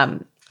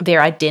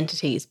 their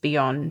identities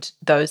beyond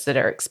those that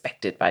are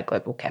expected by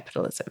global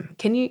capitalism.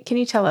 Can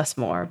you tell us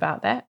more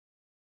about that?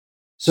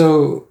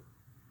 So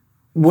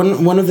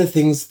one of the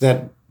things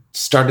that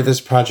started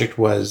this project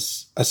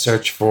was a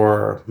search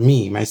for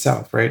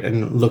myself, right?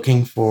 And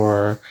looking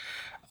for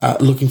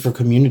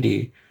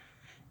community.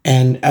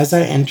 And as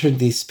I entered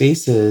these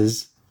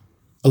spaces,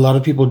 a lot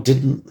of people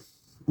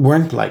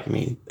weren't like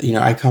me.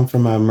 I come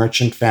from a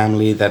merchant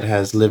family that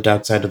has lived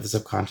outside of the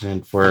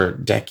subcontinent for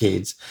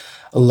decades.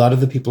 A lot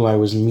of the people I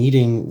was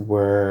meeting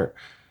were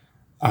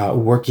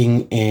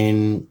working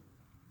in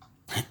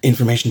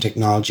information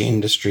technology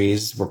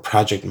industries, were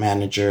project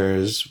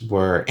managers,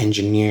 were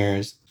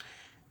engineers.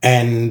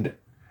 And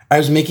I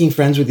was making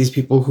friends with these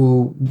people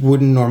who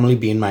wouldn't normally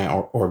be in my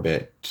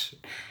orbit.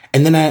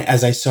 And then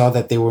as I saw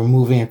that they were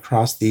moving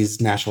across these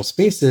national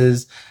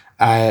spaces,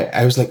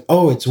 I was like,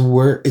 oh,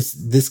 it's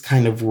this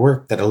kind of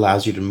work that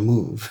allows you to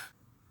move.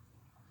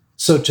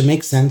 So to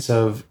make sense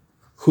of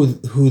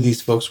who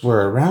these folks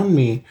were around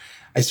me,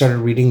 I started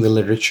reading the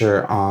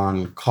literature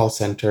on call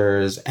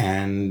centers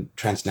and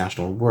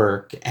transnational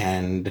work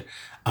and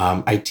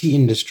IT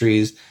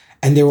industries,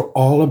 and they were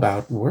all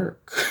about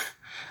work.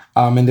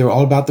 And they were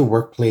all about the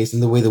workplace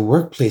and the way the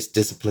workplace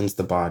disciplines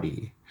the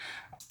body.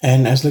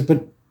 And I was like,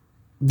 but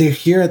they're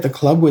here at the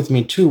club with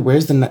me too.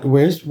 Where's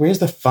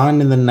the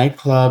fun in the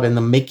nightclub and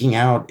the making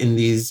out in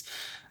these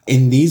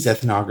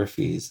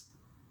ethnographies?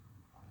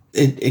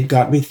 It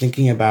got me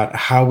thinking about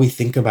how we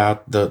think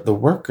about the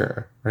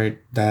worker, right?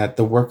 That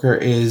the worker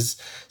is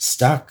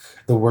stuck.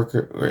 The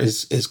worker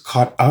is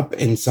caught up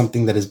in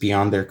something that is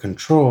beyond their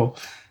control.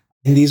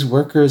 And these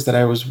workers that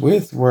I was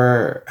with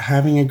were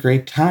having a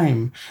great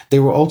time. They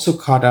were also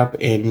caught up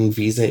in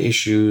visa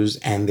issues,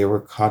 and they were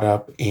caught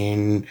up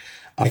in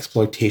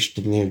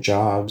exploitation in their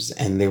jobs,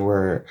 and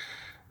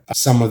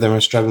some of them are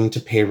struggling to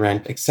pay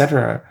rent,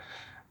 etc.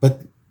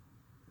 But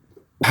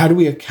how do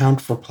we account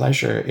for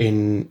pleasure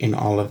in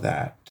all of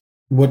that?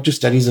 What do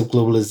studies of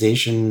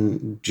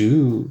globalization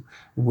do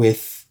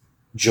with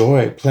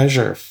joy,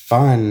 pleasure,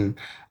 fun,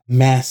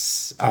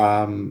 mess?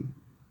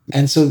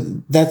 And so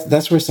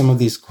that's where some of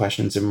these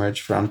questions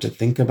emerge from, to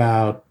think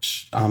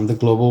about the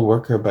global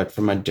worker, but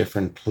from a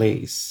different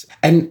place.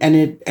 And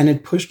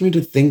it pushed me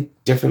to think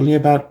differently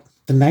about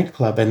the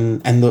nightclub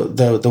and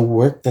the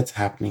work that's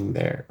happening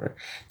there.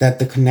 That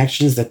the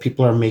connections that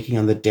people are making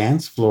on the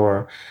dance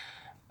floor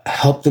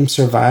help them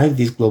survive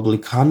these global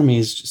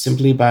economies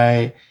simply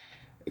by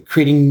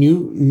creating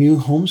new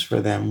homes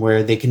for them,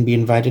 where they can be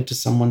invited to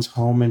someone's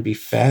home and be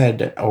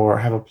fed, or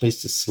have a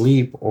place to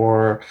sleep,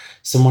 or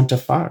someone to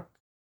fuck.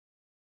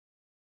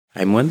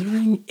 I'm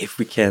wondering if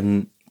we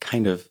can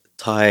kind of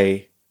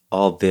tie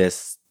all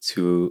this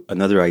to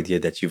another idea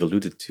that you've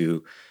alluded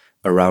to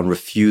around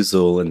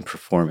refusal and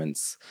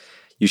performance.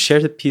 You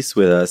shared a piece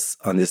with us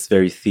on this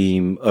very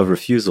theme of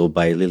refusal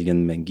by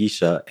Lillian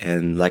Mengisha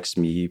and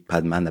Lakshmi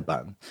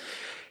Padmanabhan.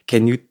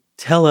 Can you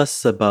tell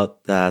us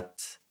about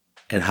that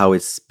and how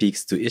it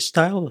speaks to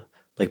Ishtal?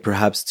 Like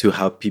perhaps to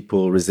how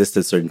people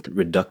resisted certain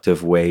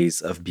reductive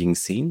ways of being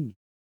seen?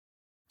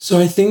 So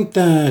I think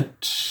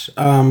that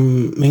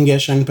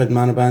Mengesha and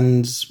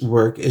Padmanabhan's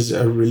work is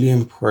a really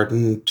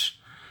important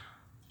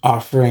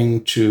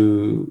offering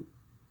to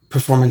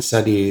performance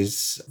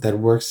studies that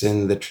works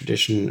in the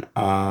tradition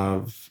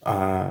of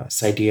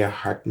Saidiya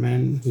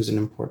Hartman, who's an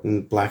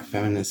important Black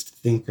feminist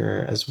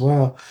thinker as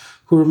well,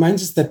 who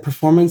reminds us that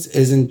performance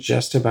isn't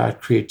just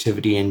about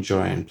creativity and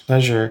joy and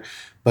pleasure,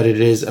 but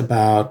it is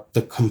about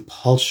the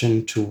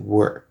compulsion to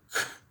work.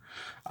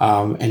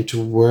 And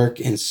to work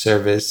in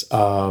service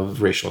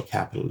of racial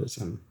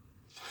capitalism.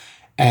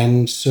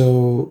 And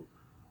so,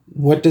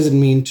 what does it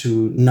mean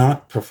to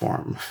not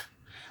perform?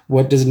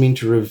 What does it mean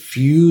to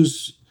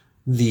refuse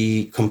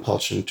the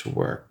compulsion to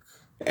work?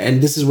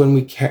 And this is when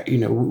we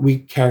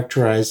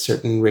characterize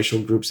certain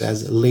racial groups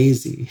as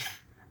lazy,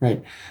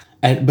 right?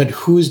 But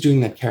who's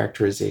doing that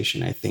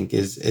characterization? I think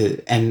is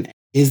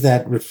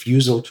that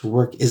refusal to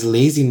work? Is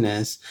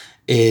laziness?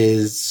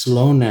 Is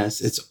slowness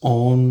its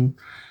own?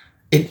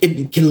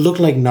 It can look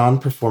like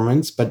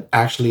non-performance, but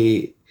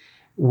actually,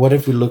 what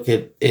if we look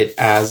at it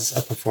as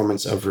a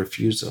performance of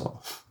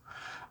refusal?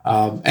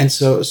 And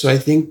so I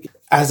think,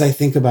 as I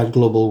think about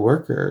global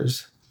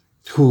workers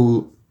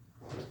who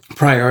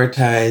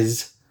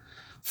prioritize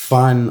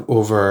fun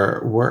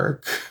over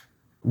work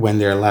when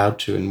they're allowed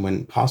to and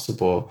when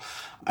possible,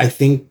 I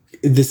think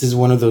this is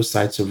one of those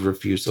sites of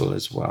refusal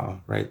as well,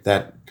 right?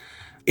 That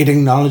it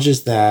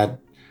acknowledges that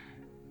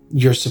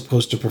you're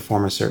supposed to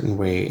perform a certain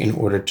way in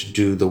order to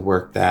do the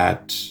work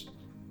that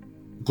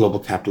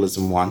global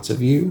capitalism wants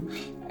of you,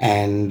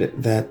 and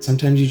that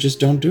sometimes you just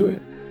don't do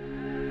it.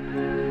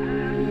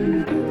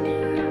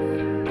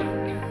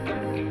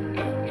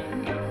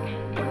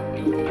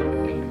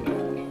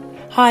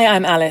 Hi,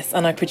 I'm Alice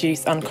and I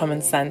produce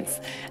Uncommon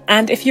Sense.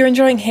 And if you're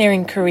enjoying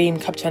hearing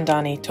Kareem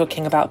Khubchandani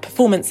talking about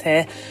performance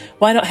here,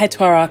 why not head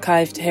to our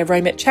archive to hear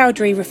Romit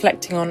Chowdhury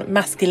reflecting on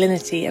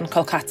masculinity in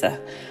Kolkata.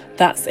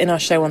 That's in our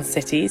show on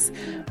cities,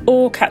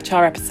 or catch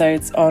our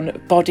episodes on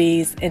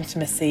bodies,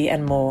 intimacy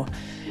and more.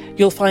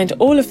 You'll find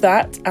all of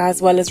that,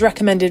 as well as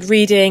recommended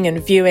reading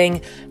and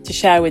viewing to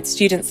share with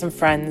students and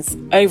friends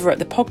over at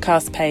the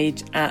podcast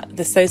page at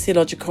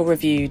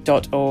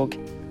thesociologicalreview.org.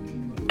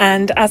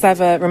 And as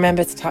ever,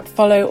 remember to tap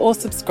follow or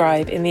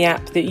subscribe in the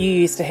app that you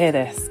use to hear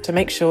this to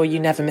make sure you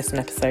never miss an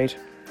episode.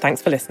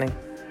 Thanks for listening.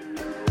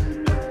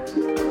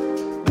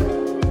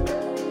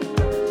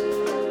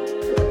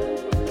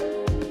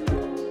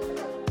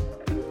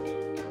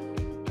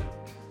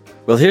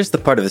 Well, here's the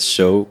part of the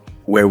show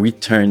where we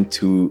turn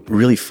to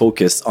really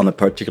focus on a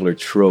particular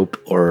trope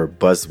or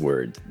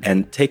buzzword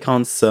and take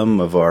on some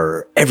of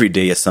our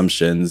everyday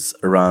assumptions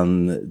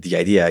around the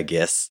idea, I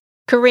guess.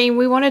 Kareem,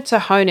 we wanted to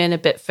hone in a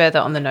bit further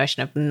on the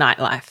notion of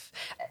nightlife,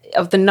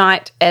 of the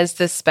night as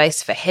the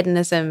space for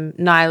hedonism,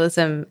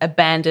 nihilism,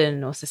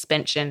 abandon or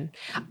suspension.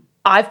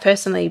 I've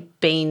personally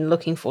been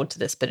looking forward to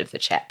this bit of the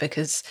chat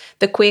because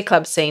the queer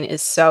club scene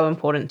is so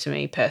important to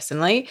me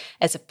personally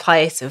as a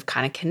place of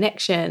kind of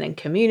connection and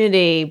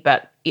community,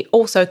 but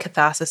also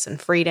catharsis and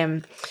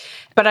freedom.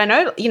 But I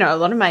know, a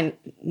lot of my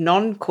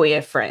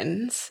non-queer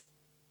friends,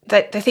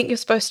 they think you're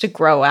supposed to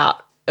grow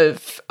out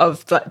of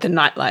the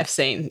nightlife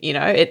scene.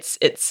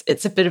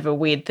 It's a bit of a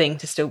weird thing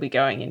to still be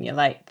going in your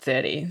late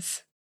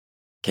 30s.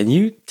 Can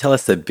you tell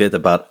us a bit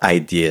about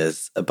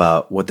ideas,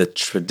 about what the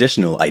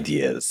traditional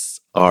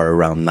ideas are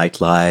around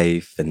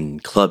nightlife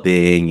and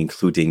clubbing,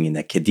 including in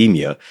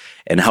academia,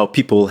 and how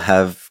people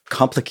have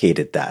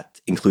complicated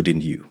that,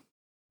 including you?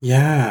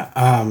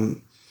 Yeah.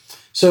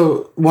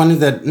 So one is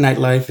that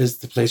nightlife is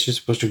the place you're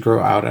supposed to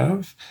grow out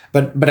of.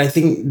 But I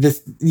think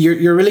this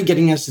you're really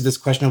getting us to this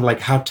question of like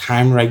how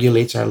time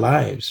regulates our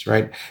lives,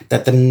 right?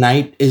 That the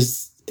night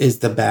is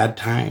the bad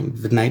time.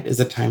 The night is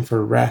a time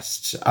for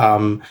rest,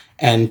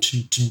 and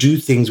to do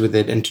things with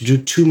it, and to do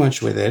too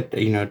much with it,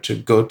 to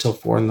go till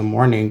 4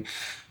 a.m,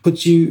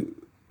 puts you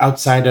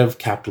outside of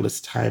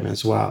capitalist time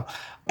as well.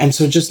 And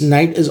so just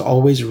night is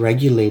always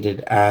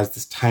regulated as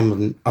this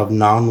time of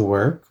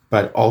non-work,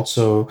 but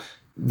also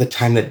the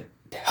time that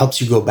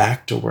helps you go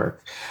back to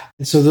work.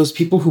 And so those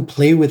people who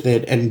play with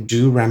it and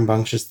do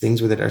rambunctious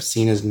things with it are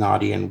seen as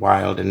naughty and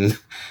wild and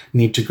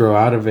need to grow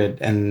out of it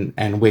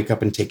and wake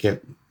up and take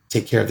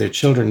care of their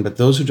children. But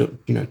those who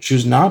don't,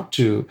 choose not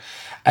to,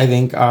 I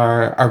think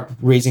are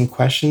raising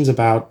questions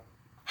about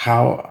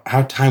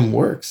how time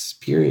works,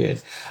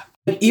 period.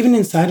 But even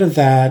inside of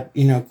that,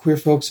 queer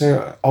folks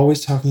are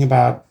always talking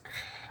about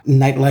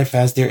nightlife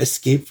as their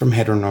escape from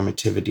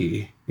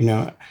heteronormativity,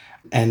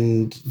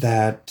 and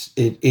that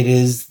it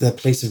is the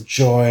place of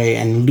joy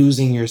and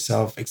losing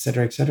yourself, et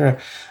cetera, et cetera.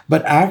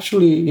 But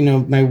actually,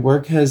 my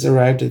work has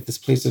arrived at this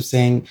place of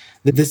saying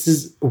that this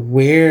is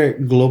where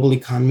global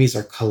economies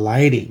are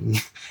colliding.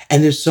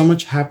 And there's so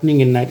much happening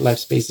in nightlife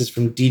spaces,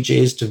 from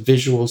DJs to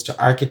visuals to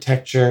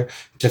architecture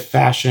to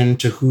fashion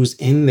to who's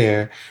in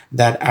there,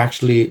 that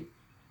actually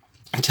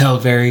tell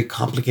very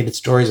complicated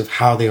stories of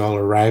how they all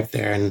arrived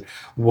there and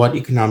what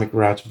economic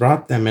routes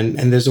brought them.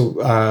 And there's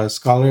a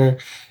scholar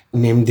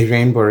named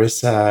Dhiren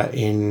Borissa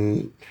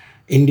in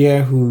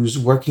India who's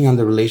working on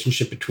the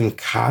relationship between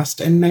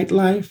caste and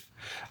nightlife.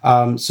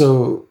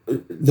 So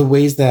the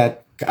ways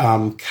that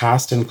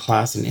caste and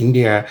class in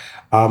India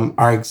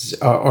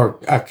or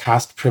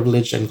caste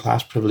privilege and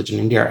class privilege in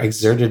India are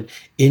exerted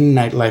in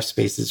nightlife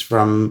spaces,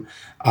 from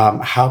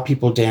how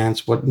people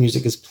dance, what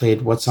music is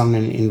played, what's on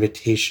an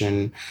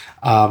invitation,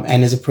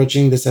 and is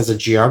approaching this as a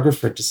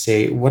geographer to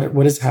say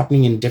what is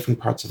happening in different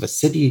parts of a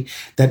city,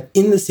 that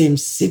in the same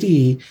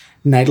city,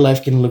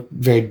 nightlife can look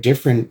very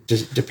different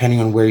depending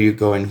on where you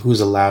go and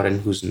who's allowed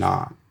and who's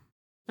not.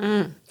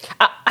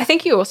 I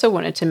think you also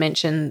wanted to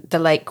mention the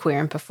late queer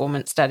and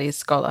performance studies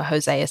scholar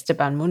Jose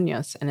Esteban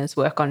Munoz and his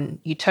work on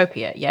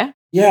utopia, yeah?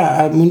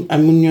 Yeah,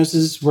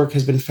 Munoz's work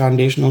has been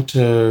foundational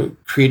to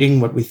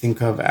creating what we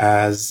think of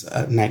as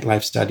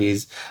nightlife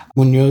studies.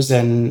 Munoz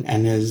and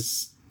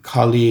his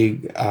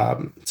colleague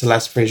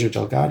Celeste Fraser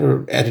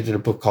Delgado edited a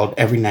book called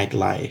Every Night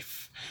Life.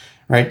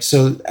 Right.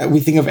 So we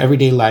think of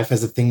everyday life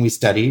as a thing we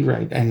study,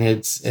 right? And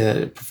its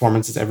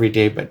performance is every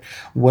day. But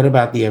what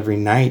about the every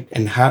night?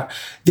 And how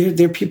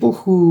there are people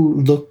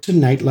who look to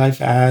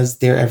nightlife as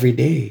their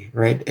everyday,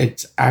 right?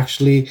 It's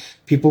actually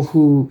people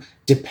who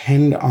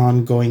depend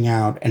on going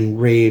out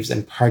and raves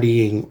and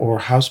partying or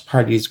house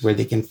parties where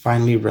they can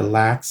finally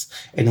relax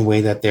in a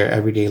way that their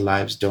everyday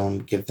lives don't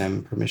give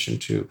them permission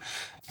to.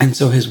 And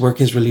so his work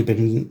has really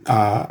been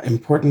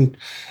important,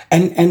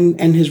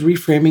 and his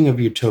reframing of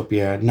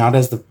utopia, not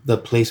as the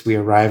place we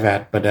arrive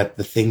at, but at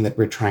the thing that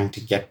we're trying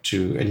to get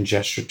to and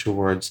gesture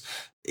towards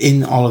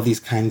in all of these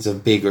kinds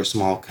of big or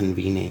small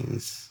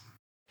convenings.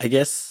 I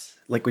guess,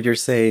 like what you're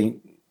saying,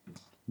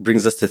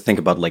 brings us to think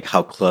about like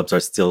how clubs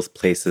are still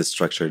places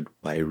structured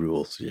by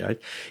rules,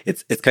 right?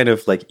 It's kind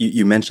of like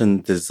you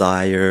mentioned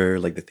desire,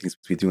 like the things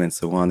we do and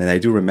so on. And I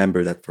do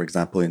remember that, for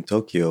example, in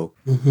Tokyo,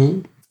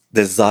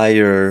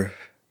 desire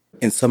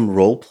in some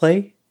role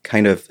play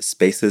kind of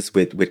spaces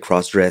with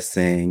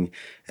cross-dressing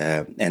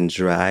and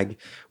drag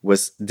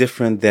was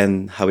different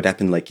than how it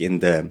happened like in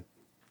the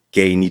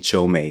gay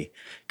nichome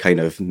kind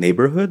of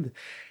neighborhood.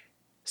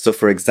 So,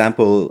 for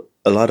example,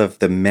 a lot of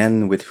the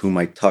men with whom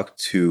I talked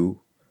to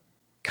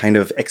kind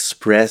of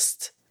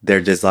expressed their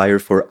desire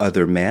for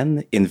other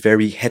men in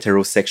very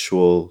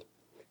heterosexual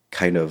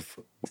kind of,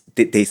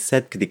 they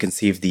said they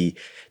conceived the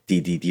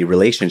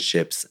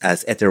relationships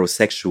as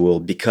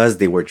heterosexual because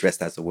they were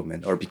dressed as a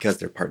woman or because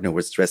their partner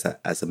was dressed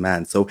as a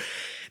man. So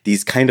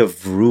these kind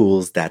of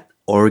rules that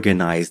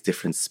organize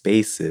different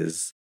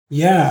spaces.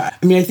 Yeah.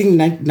 I mean, I think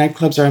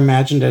nightclubs are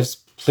imagined as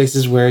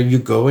places where you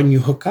go and you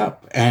hook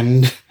up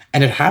and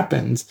it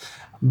happens.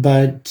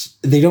 But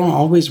they don't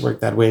always work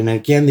that way. And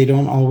again, they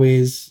don't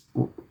always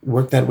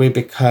work that way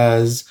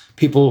because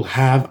people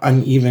have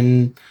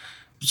uneven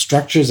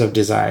structures of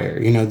desire.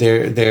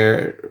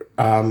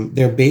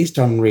 They're based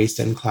on race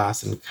and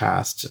class and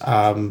caste.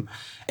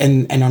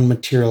 and on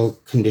material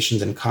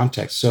conditions and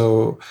context.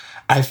 So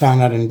I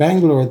found out in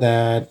Bangalore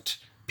that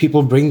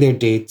people bring their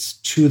dates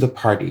to the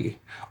party.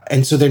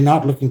 And so they're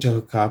not looking to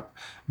hook up,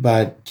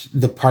 but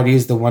the party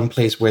is the one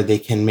place where they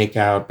can make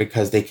out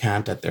because they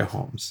can't at their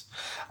homes,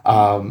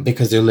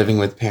 because they're living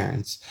with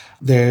parents.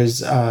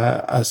 There's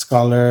a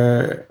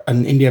scholar,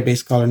 an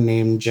India-based scholar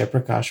named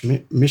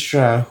Jayaprakash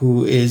Mishra,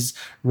 who is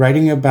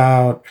writing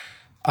about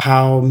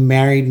how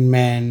married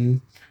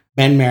men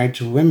married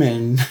to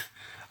women,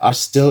 are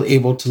still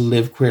able to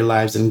live queer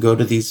lives and go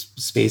to these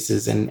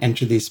spaces and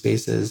enter these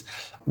spaces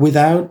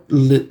without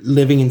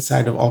living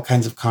inside of all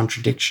kinds of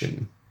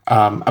contradiction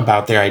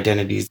about their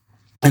identities.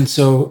 And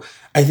so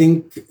I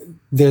think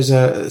there's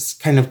a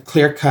kind of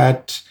clear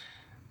cut,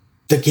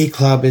 the gay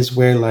club is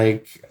where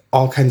like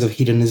all kinds of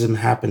hedonism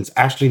happens.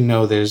 Actually,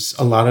 no, there's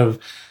a lot of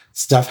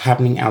stuff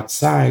happening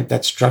outside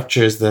that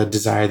structures the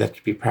desire that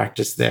could be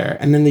practiced there.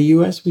 And in the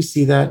US, we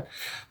see that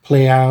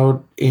play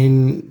out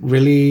in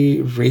really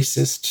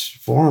racist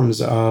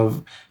forms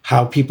of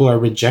how people are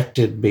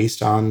rejected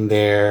based on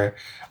their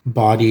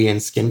body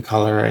and skin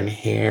color and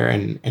hair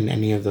and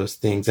any of those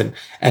things.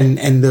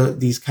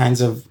 These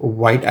kinds of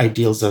white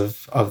ideals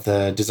of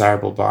the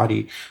desirable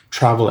body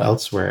travel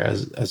elsewhere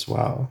as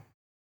well.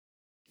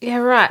 Yeah,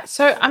 right.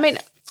 So, I mean,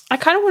 I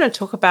kind of want to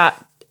talk about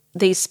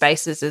these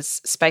spaces as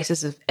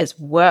spaces as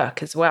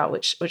work as well,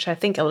 which I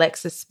think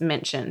Alexis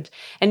mentioned.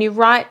 And you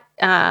write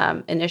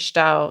in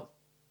Ishtal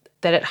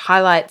that it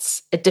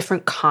highlights a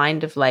different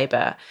kind of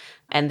labour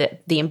and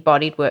that the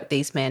embodied work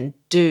these men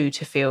do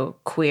to feel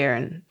queer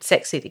and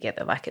sexy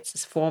together, like it's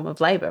this form of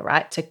labour,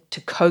 right?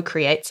 To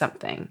co-create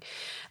something,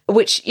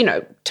 which, you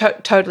know,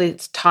 totally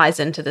ties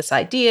into this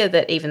idea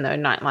that even though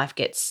nightlife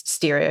gets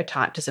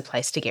stereotyped as a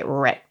place to get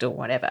wrecked or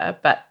whatever,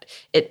 but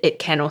it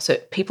can also,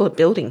 people are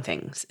building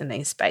things in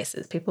these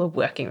spaces. People are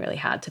working really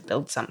hard to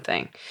build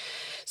something.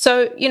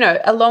 So, you know,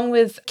 along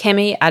with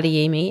Kemi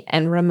Adeyemi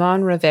and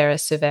Ramon Rivera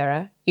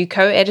Silveira, you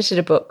co-edited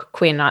a book,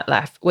 Queer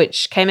Nightlife,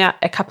 which came out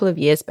a couple of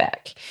years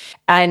back.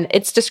 And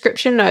its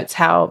description notes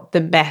how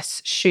the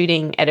mass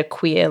shooting at a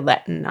queer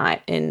Latin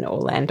night in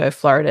Orlando,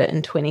 Florida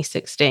in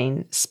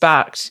 2016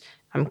 sparked,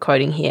 I'm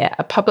quoting here,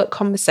 a public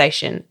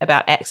conversation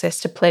about access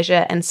to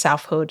pleasure and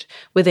selfhood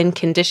within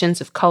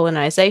conditions of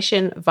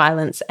colonization,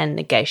 violence, and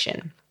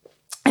negation.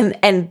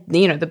 And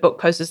you know, the book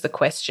poses the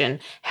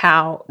question,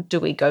 how do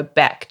we go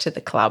back to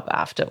the club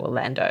after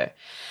Orlando?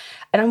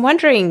 And I'm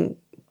wondering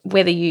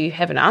whether you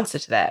have an answer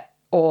to that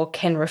or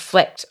can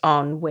reflect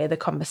on where the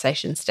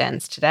conversation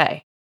stands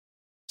today.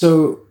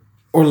 So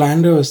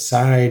Orlando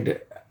aside,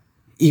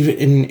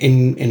 even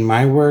in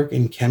my work,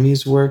 in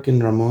Kemi's work,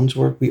 in Ramon's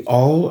work, we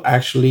all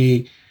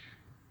actually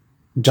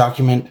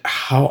document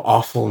how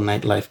awful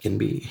nightlife can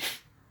be,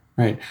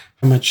 right?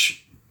 How much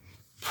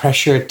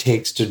pressure it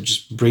takes to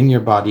just bring your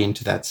body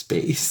into that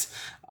space.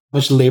 How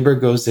much labor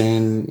goes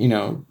in, you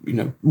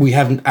know, we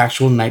have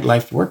actual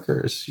nightlife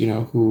workers, you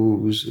know,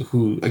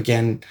 who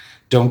again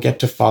don't get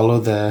to follow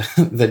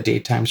the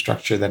daytime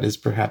structure that is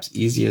perhaps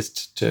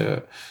easiest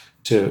to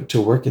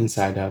work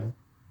inside of.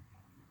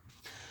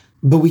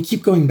 But we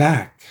keep going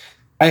back.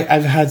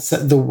 I've had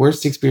the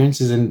worst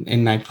experiences in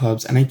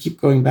nightclubs, and I keep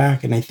going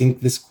back. And I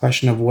think this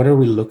question of what are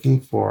we looking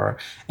for,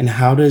 and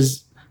how do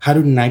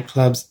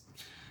nightclubs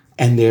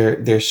and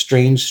their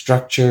strange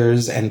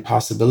structures and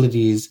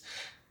possibilities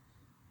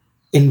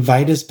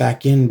invite us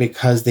back in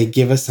because they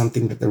give us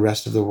something that the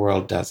rest of the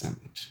world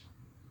doesn't.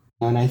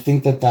 And I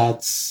think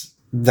that's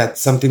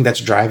something that's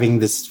driving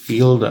this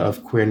field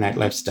of queer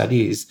nightlife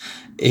studies,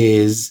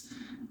 is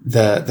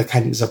the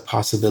kinds of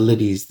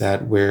possibilities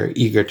that we're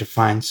eager to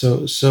find.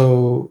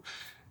 So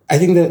I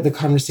think that the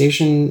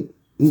conversation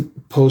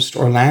post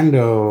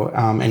Orlando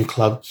and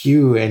Club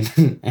Q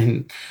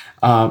and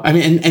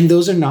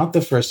those are not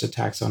the first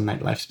attacks on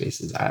nightlife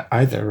spaces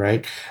either,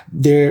 right?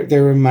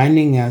 They're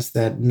reminding us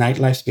that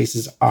nightlife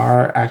spaces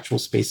are actual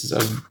spaces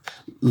of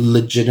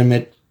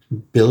legitimate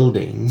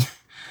building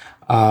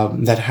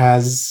that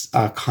has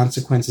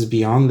consequences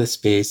beyond the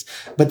space,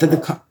 but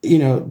that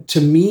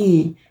to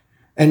me,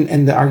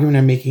 and the argument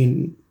I'm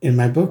making in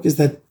my book is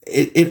that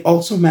it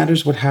also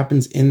matters what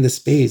happens in the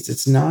space.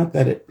 It's not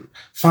that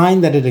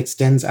fine that it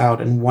extends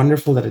out and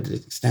wonderful that it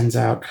extends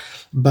out,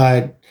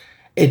 but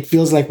it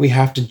feels like we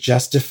have to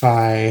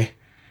justify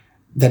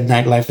that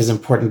nightlife is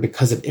important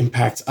because it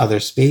impacts other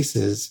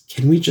spaces.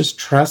 Can we just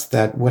trust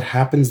that what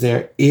happens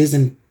there is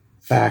in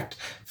fact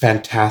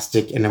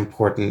fantastic and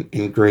important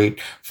and great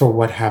for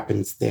what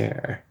happens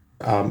there?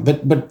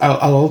 But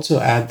I'll also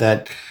add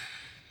that,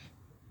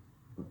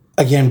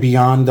 again,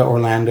 beyond the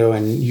Orlando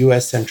and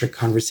US-centric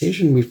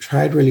conversation, we've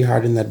tried really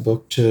hard in that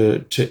book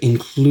to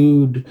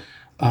include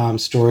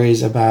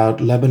stories about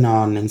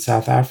Lebanon and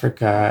South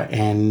Africa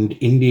and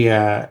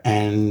India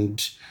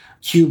and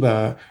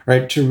Cuba,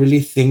 right? To really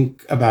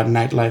think about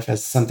nightlife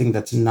as something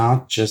that's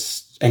not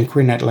just, and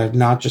queer nightlife,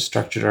 not just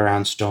structured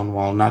around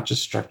Stonewall, not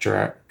just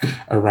structured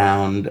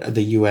around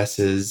the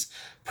US's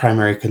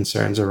primary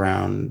concerns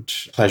around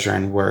pleasure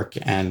and work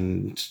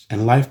and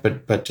life,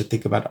 but to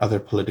think about other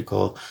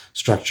political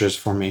structures,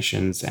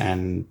 formations,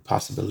 and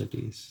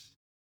possibilities.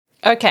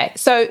 Okay,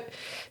 so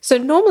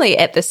normally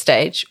at this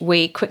stage,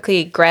 we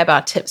quickly grab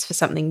our tips for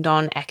something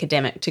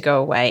non-academic to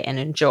go away and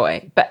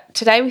enjoy. But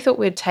today we thought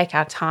we'd take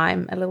our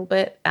time a little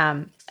bit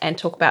and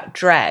talk about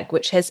drag,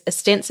 which has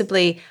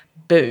ostensibly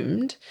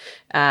boomed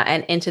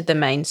and entered the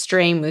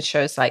mainstream with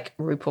shows like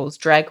RuPaul's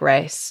Drag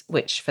Race,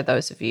 which, for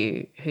those of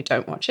you who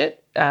don't watch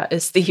it,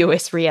 is the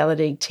US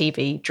reality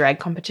TV drag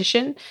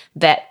competition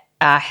that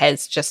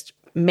has just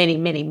many,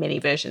 many, many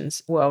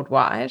versions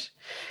worldwide.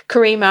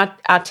 Kareem,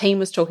 our team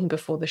was talking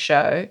before the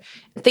show,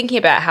 thinking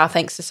about how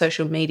thanks to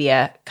social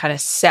media kind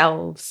of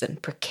selves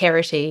and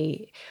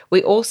precarity,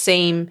 we all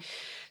seem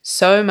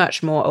so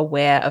much more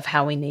aware of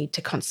how we need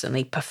to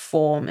constantly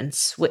perform and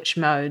switch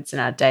modes in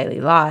our daily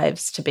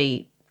lives to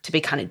be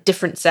kind of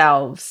different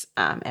selves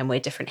and wear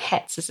different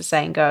hats, as the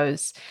saying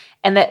goes.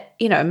 And that,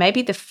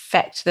 maybe the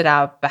fact that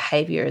our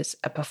behavior is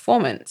a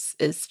performance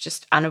is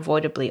just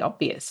unavoidably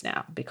obvious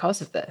now because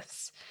of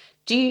this.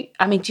 Do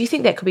you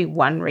think that could be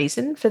one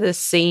reason for the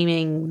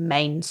seeming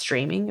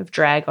mainstreaming of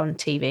drag on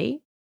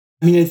TV?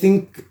 I mean, I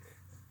think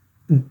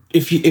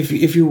if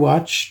you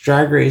watch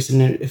Drag Race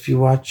and if you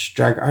watch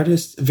drag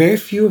artists, very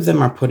few of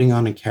them are putting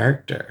on a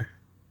character.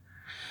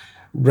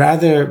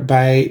 Rather,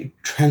 by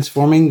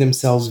transforming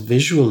themselves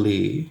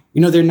visually,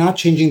 they're not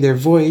changing their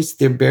voice,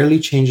 they're barely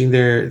changing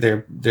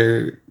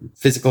their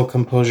physical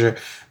composure,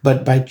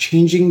 but by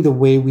changing the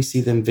way we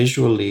see them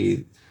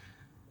visually,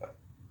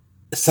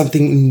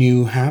 something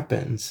new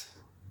happens.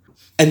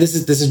 And this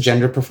is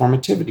gender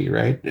performativity,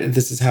 right?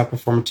 This is how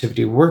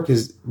performativity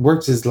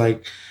works is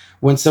like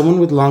when someone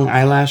with long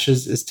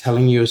eyelashes is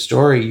telling you a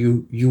story,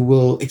 you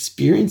will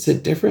experience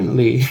it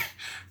differently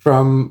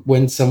from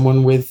when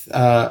someone with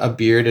a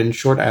beard and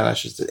short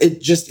eyelashes.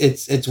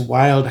 It's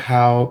wild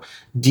how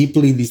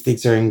deeply these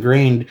things are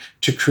ingrained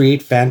to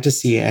create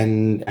fantasy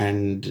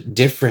and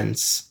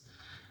difference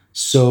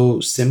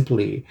so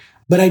simply.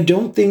 But I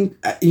don't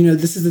think,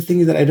 this is the thing,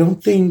 is that I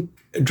don't think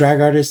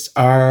drag artists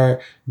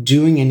are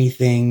doing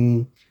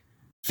anything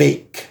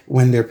fake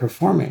when they're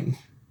performing.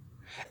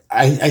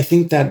 I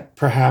think that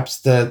perhaps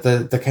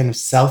the kind of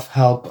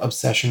self-help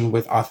obsession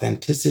with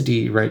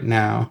authenticity right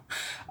now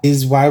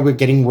is why we're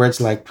getting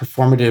words like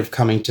performative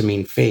coming to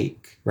mean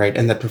fake, right?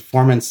 And that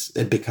performance,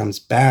 it becomes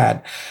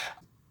bad.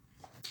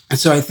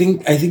 So I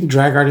think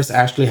drag artists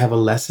actually have a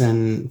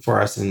lesson for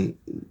us in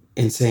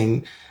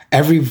saying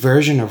every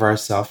version of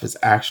ourselves is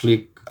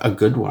actually a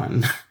good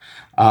one.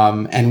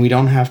 And we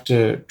don't have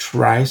to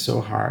try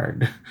so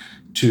hard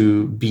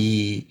to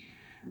be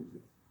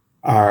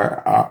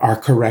our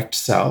correct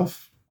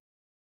self.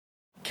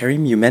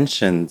 Kareem, you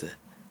mentioned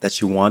that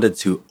you wanted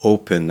to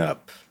open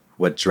up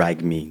what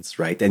drag means,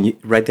 right? And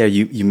right there,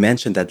 you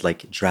mentioned that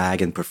like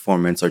drag and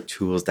performance are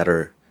tools that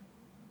are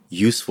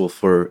useful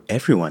for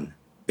everyone,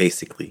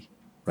 basically,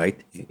 right?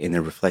 In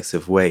a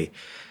reflexive way.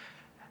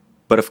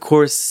 But of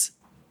course,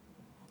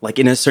 like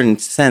in a certain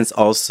sense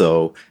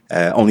also,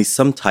 only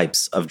some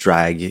types of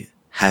drag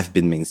have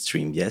been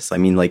mainstreamed, yes? I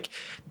mean, like,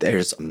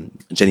 there's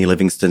Jenny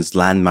Livingston's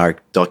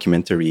landmark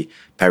documentary,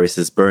 Paris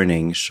is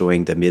Burning,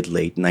 showing the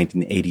mid-late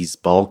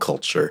 1980s ball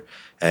culture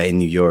in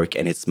New York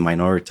and its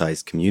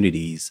minoritized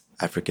communities,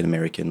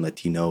 African-American,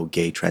 Latino,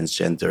 gay,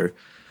 transgender.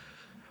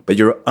 But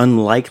you're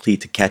unlikely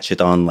to catch it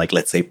on, like,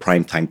 let's say,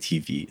 primetime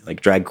TV. Like,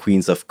 drag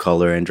queens of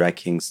color and drag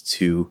kings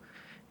too,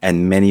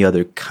 and many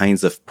other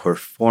kinds of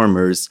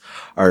performers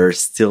are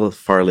still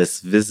far less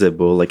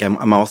visible. Like,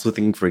 I'm also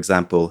thinking, for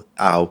example,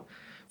 how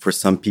for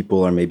some people,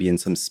 or maybe in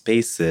some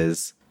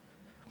spaces,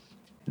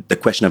 the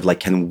question of like,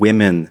 can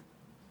women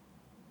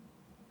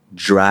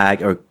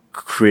drag or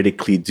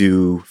critically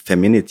do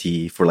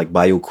femininity for like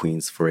bio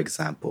queens, for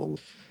example?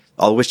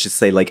 All which to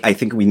say, like, I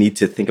think we need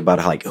to think about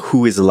how, like,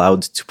 who is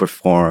allowed to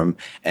perform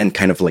and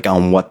kind of like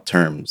on what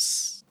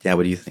terms. Yeah,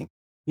 what do you think?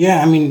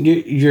 Yeah, I mean,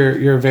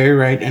 you're very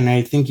right, and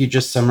I think you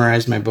just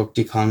summarized my book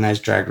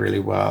Decolonize Drag really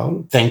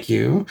well. Thank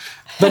you.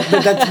 But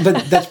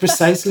that's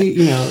precisely,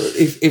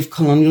 if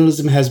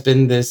colonialism has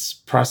been this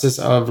process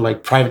of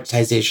like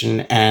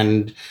privatization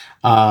and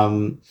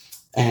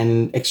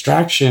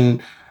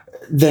extraction,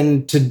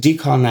 then to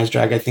decolonize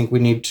drag, I think we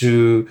need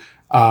to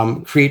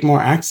create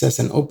more access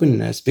and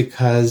openness,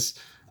 because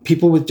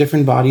people with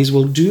different bodies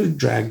will do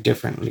drag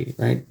differently,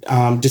 right?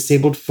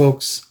 Disabled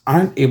folks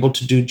aren't able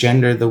to do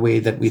gender the way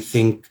that we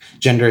think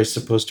gender is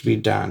supposed to be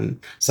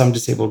done. Some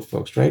disabled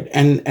folks, right?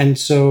 And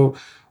so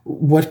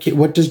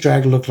what does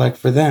drag look like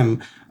for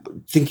them?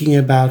 Thinking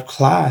about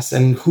class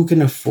and who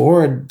can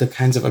afford the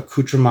kinds of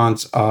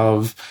accoutrements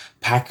of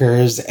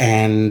packers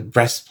and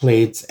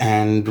breastplates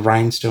and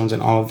rhinestones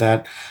and all of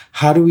that.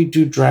 How do we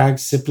do drag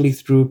simply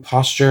through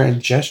posture and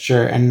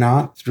gesture and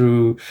not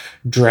through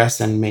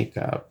dress and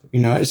makeup?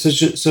 I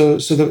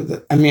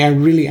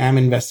really am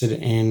invested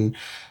in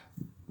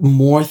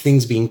more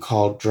things being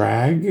called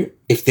drag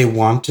if they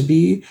want to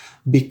be,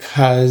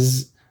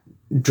 because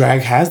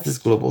drag has this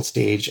global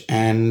stage,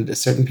 and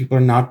certain people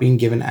are not being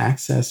given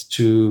access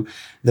to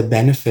the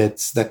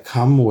benefits that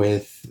come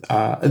with,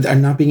 are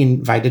not being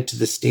invited to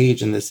the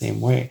stage in the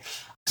same way.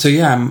 So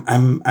yeah,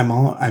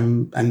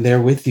 I'm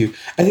there with you.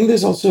 I think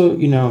there's also,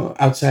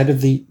 outside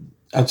of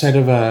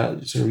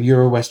a sort of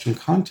Euro-Western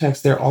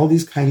context, there are all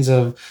these kinds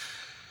of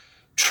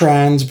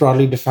trans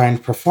broadly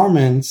defined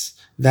performance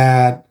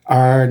that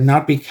are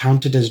not be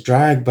counted as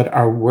drag, but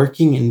are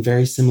working in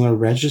very similar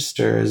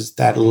registers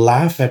that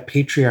laugh at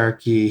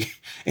patriarchy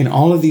in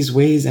all of these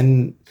ways.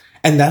 And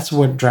that's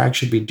what drag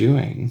should be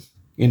doing,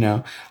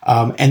 and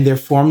there are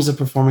forms of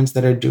performance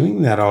that are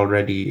doing that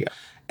already.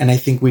 And I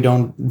think we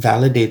don't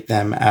validate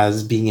them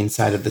as being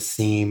inside of the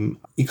same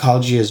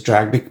ecology as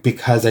drag,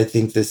 because I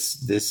think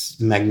this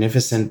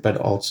magnificent but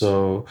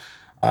also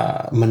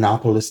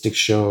monopolistic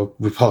show,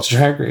 RuPaul's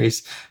Drag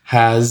Race,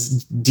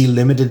 has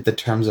delimited the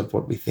terms of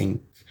what we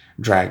think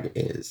drag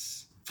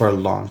is for a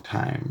long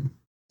time.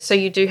 So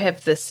you do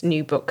have this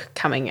new book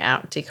coming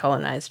out,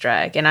 Decolonize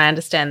Drag, and I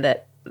understand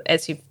that,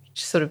 as you've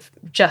sort of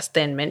just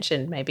then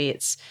mentioned, maybe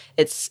it's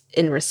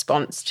in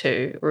response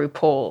to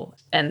RuPaul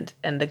and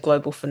the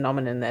global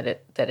phenomenon that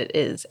it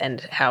is, and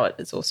how it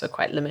is also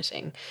quite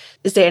limiting.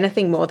 Is there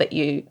anything more that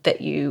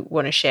you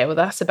want to share with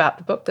us about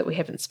the book that we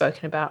haven't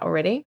spoken about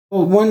already?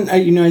 Well, one,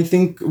 I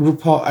think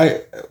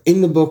RuPaul,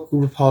 in the book,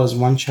 RuPaul is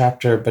one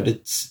chapter, but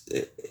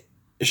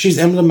she's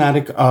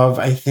emblematic of,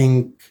 I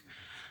think,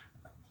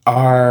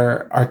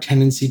 our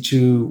tendency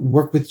to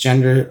work with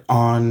gender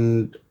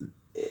on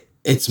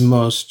its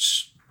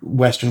most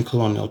Western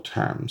colonial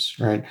terms,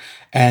 right?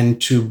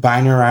 And to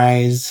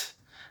binarize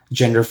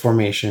gender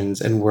formations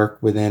and work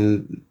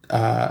within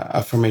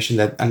a formation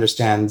that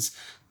understands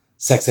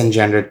sex and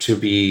gender to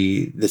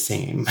be the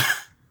same,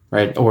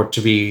 right? Or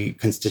to be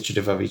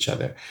constitutive of each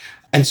other.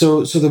 And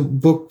so the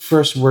book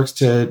first works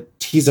to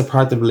tease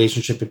apart the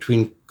relationship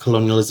between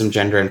colonialism,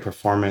 gender, and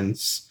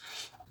performance,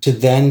 to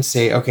then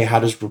say, okay, how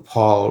does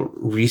RuPaul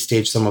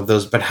restage some of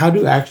those? But how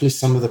do actually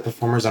some of the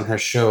performers on her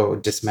show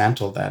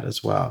dismantle that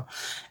as well?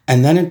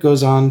 And then it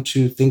goes on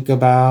to think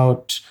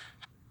about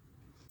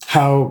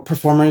how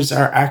performers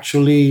are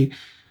actually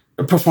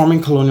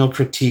performing colonial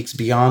critiques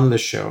beyond the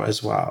show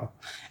as well.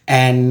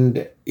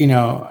 And,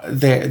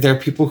 there are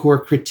people who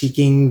are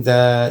critiquing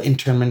the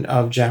internment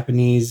of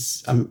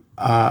Japanese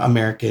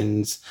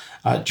Americans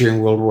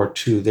during World War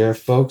II. There are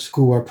folks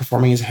who are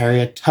performing as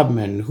Harriet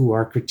Tubman, who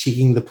are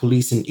critiquing the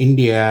police in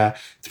India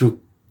through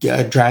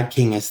drag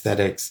king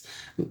aesthetics.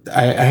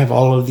 I have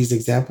all of these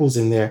examples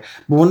in there.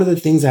 But one of the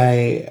things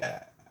I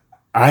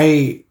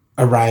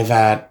arrive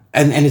at,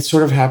 and it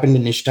sort of happened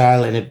in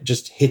Ishtal, and it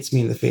just hits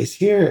me in the face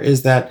here,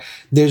 is that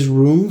there's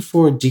room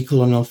for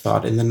decolonial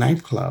thought in the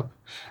nightclub,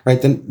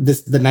 right? Then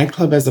the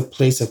nightclub as a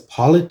place of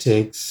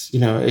politics,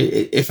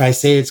 if I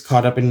say it's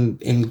caught up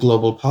in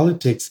global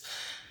politics,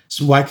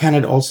 so why can't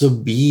it also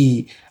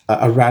be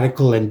a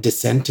radical and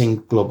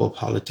dissenting global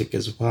politic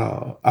as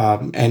well?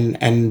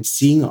 And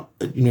seeing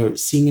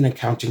and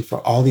accounting for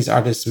all these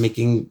artists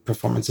making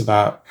performance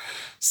about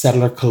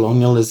settler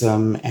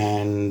colonialism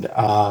and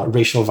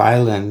racial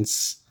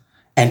violence,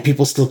 and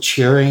people still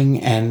cheering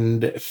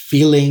and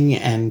feeling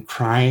and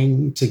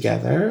crying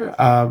together.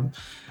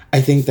 I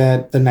think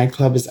that the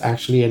nightclub is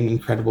actually an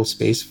incredible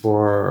space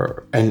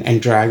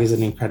and drag is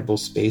an incredible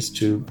space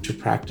to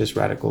practice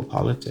radical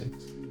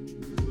politics.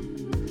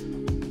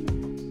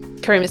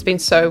 Kareem, it's been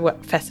so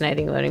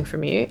fascinating learning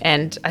from you,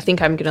 and I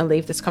think I'm going to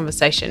leave this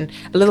conversation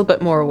a little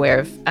bit more aware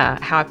of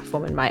how I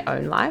perform in my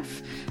own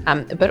life,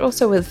 but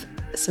also with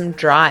some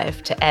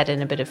drive to add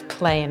in a bit of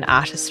play and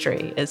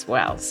artistry as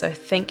well. So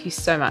thank you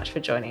so much for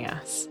joining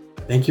us.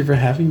 Thank you for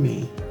having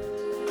me.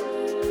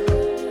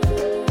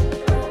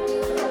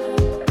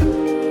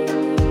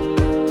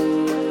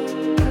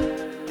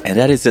 And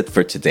that is it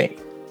for today.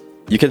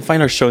 You can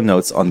find our show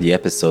notes on the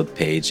episode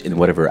page in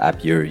whatever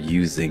app you're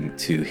using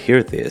to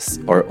hear this,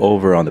 or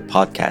over on the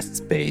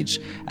podcasts page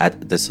at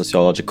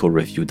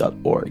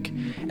thesociologicalreview.org.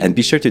 And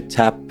be sure to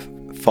tap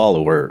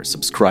follow or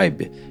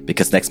subscribe,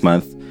 because next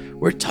month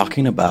we're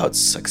talking about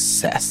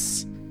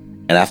success.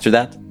 And after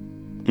that,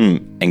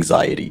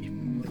 anxiety.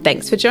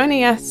 Thanks for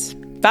joining us.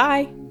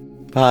 Bye.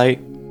 Bye.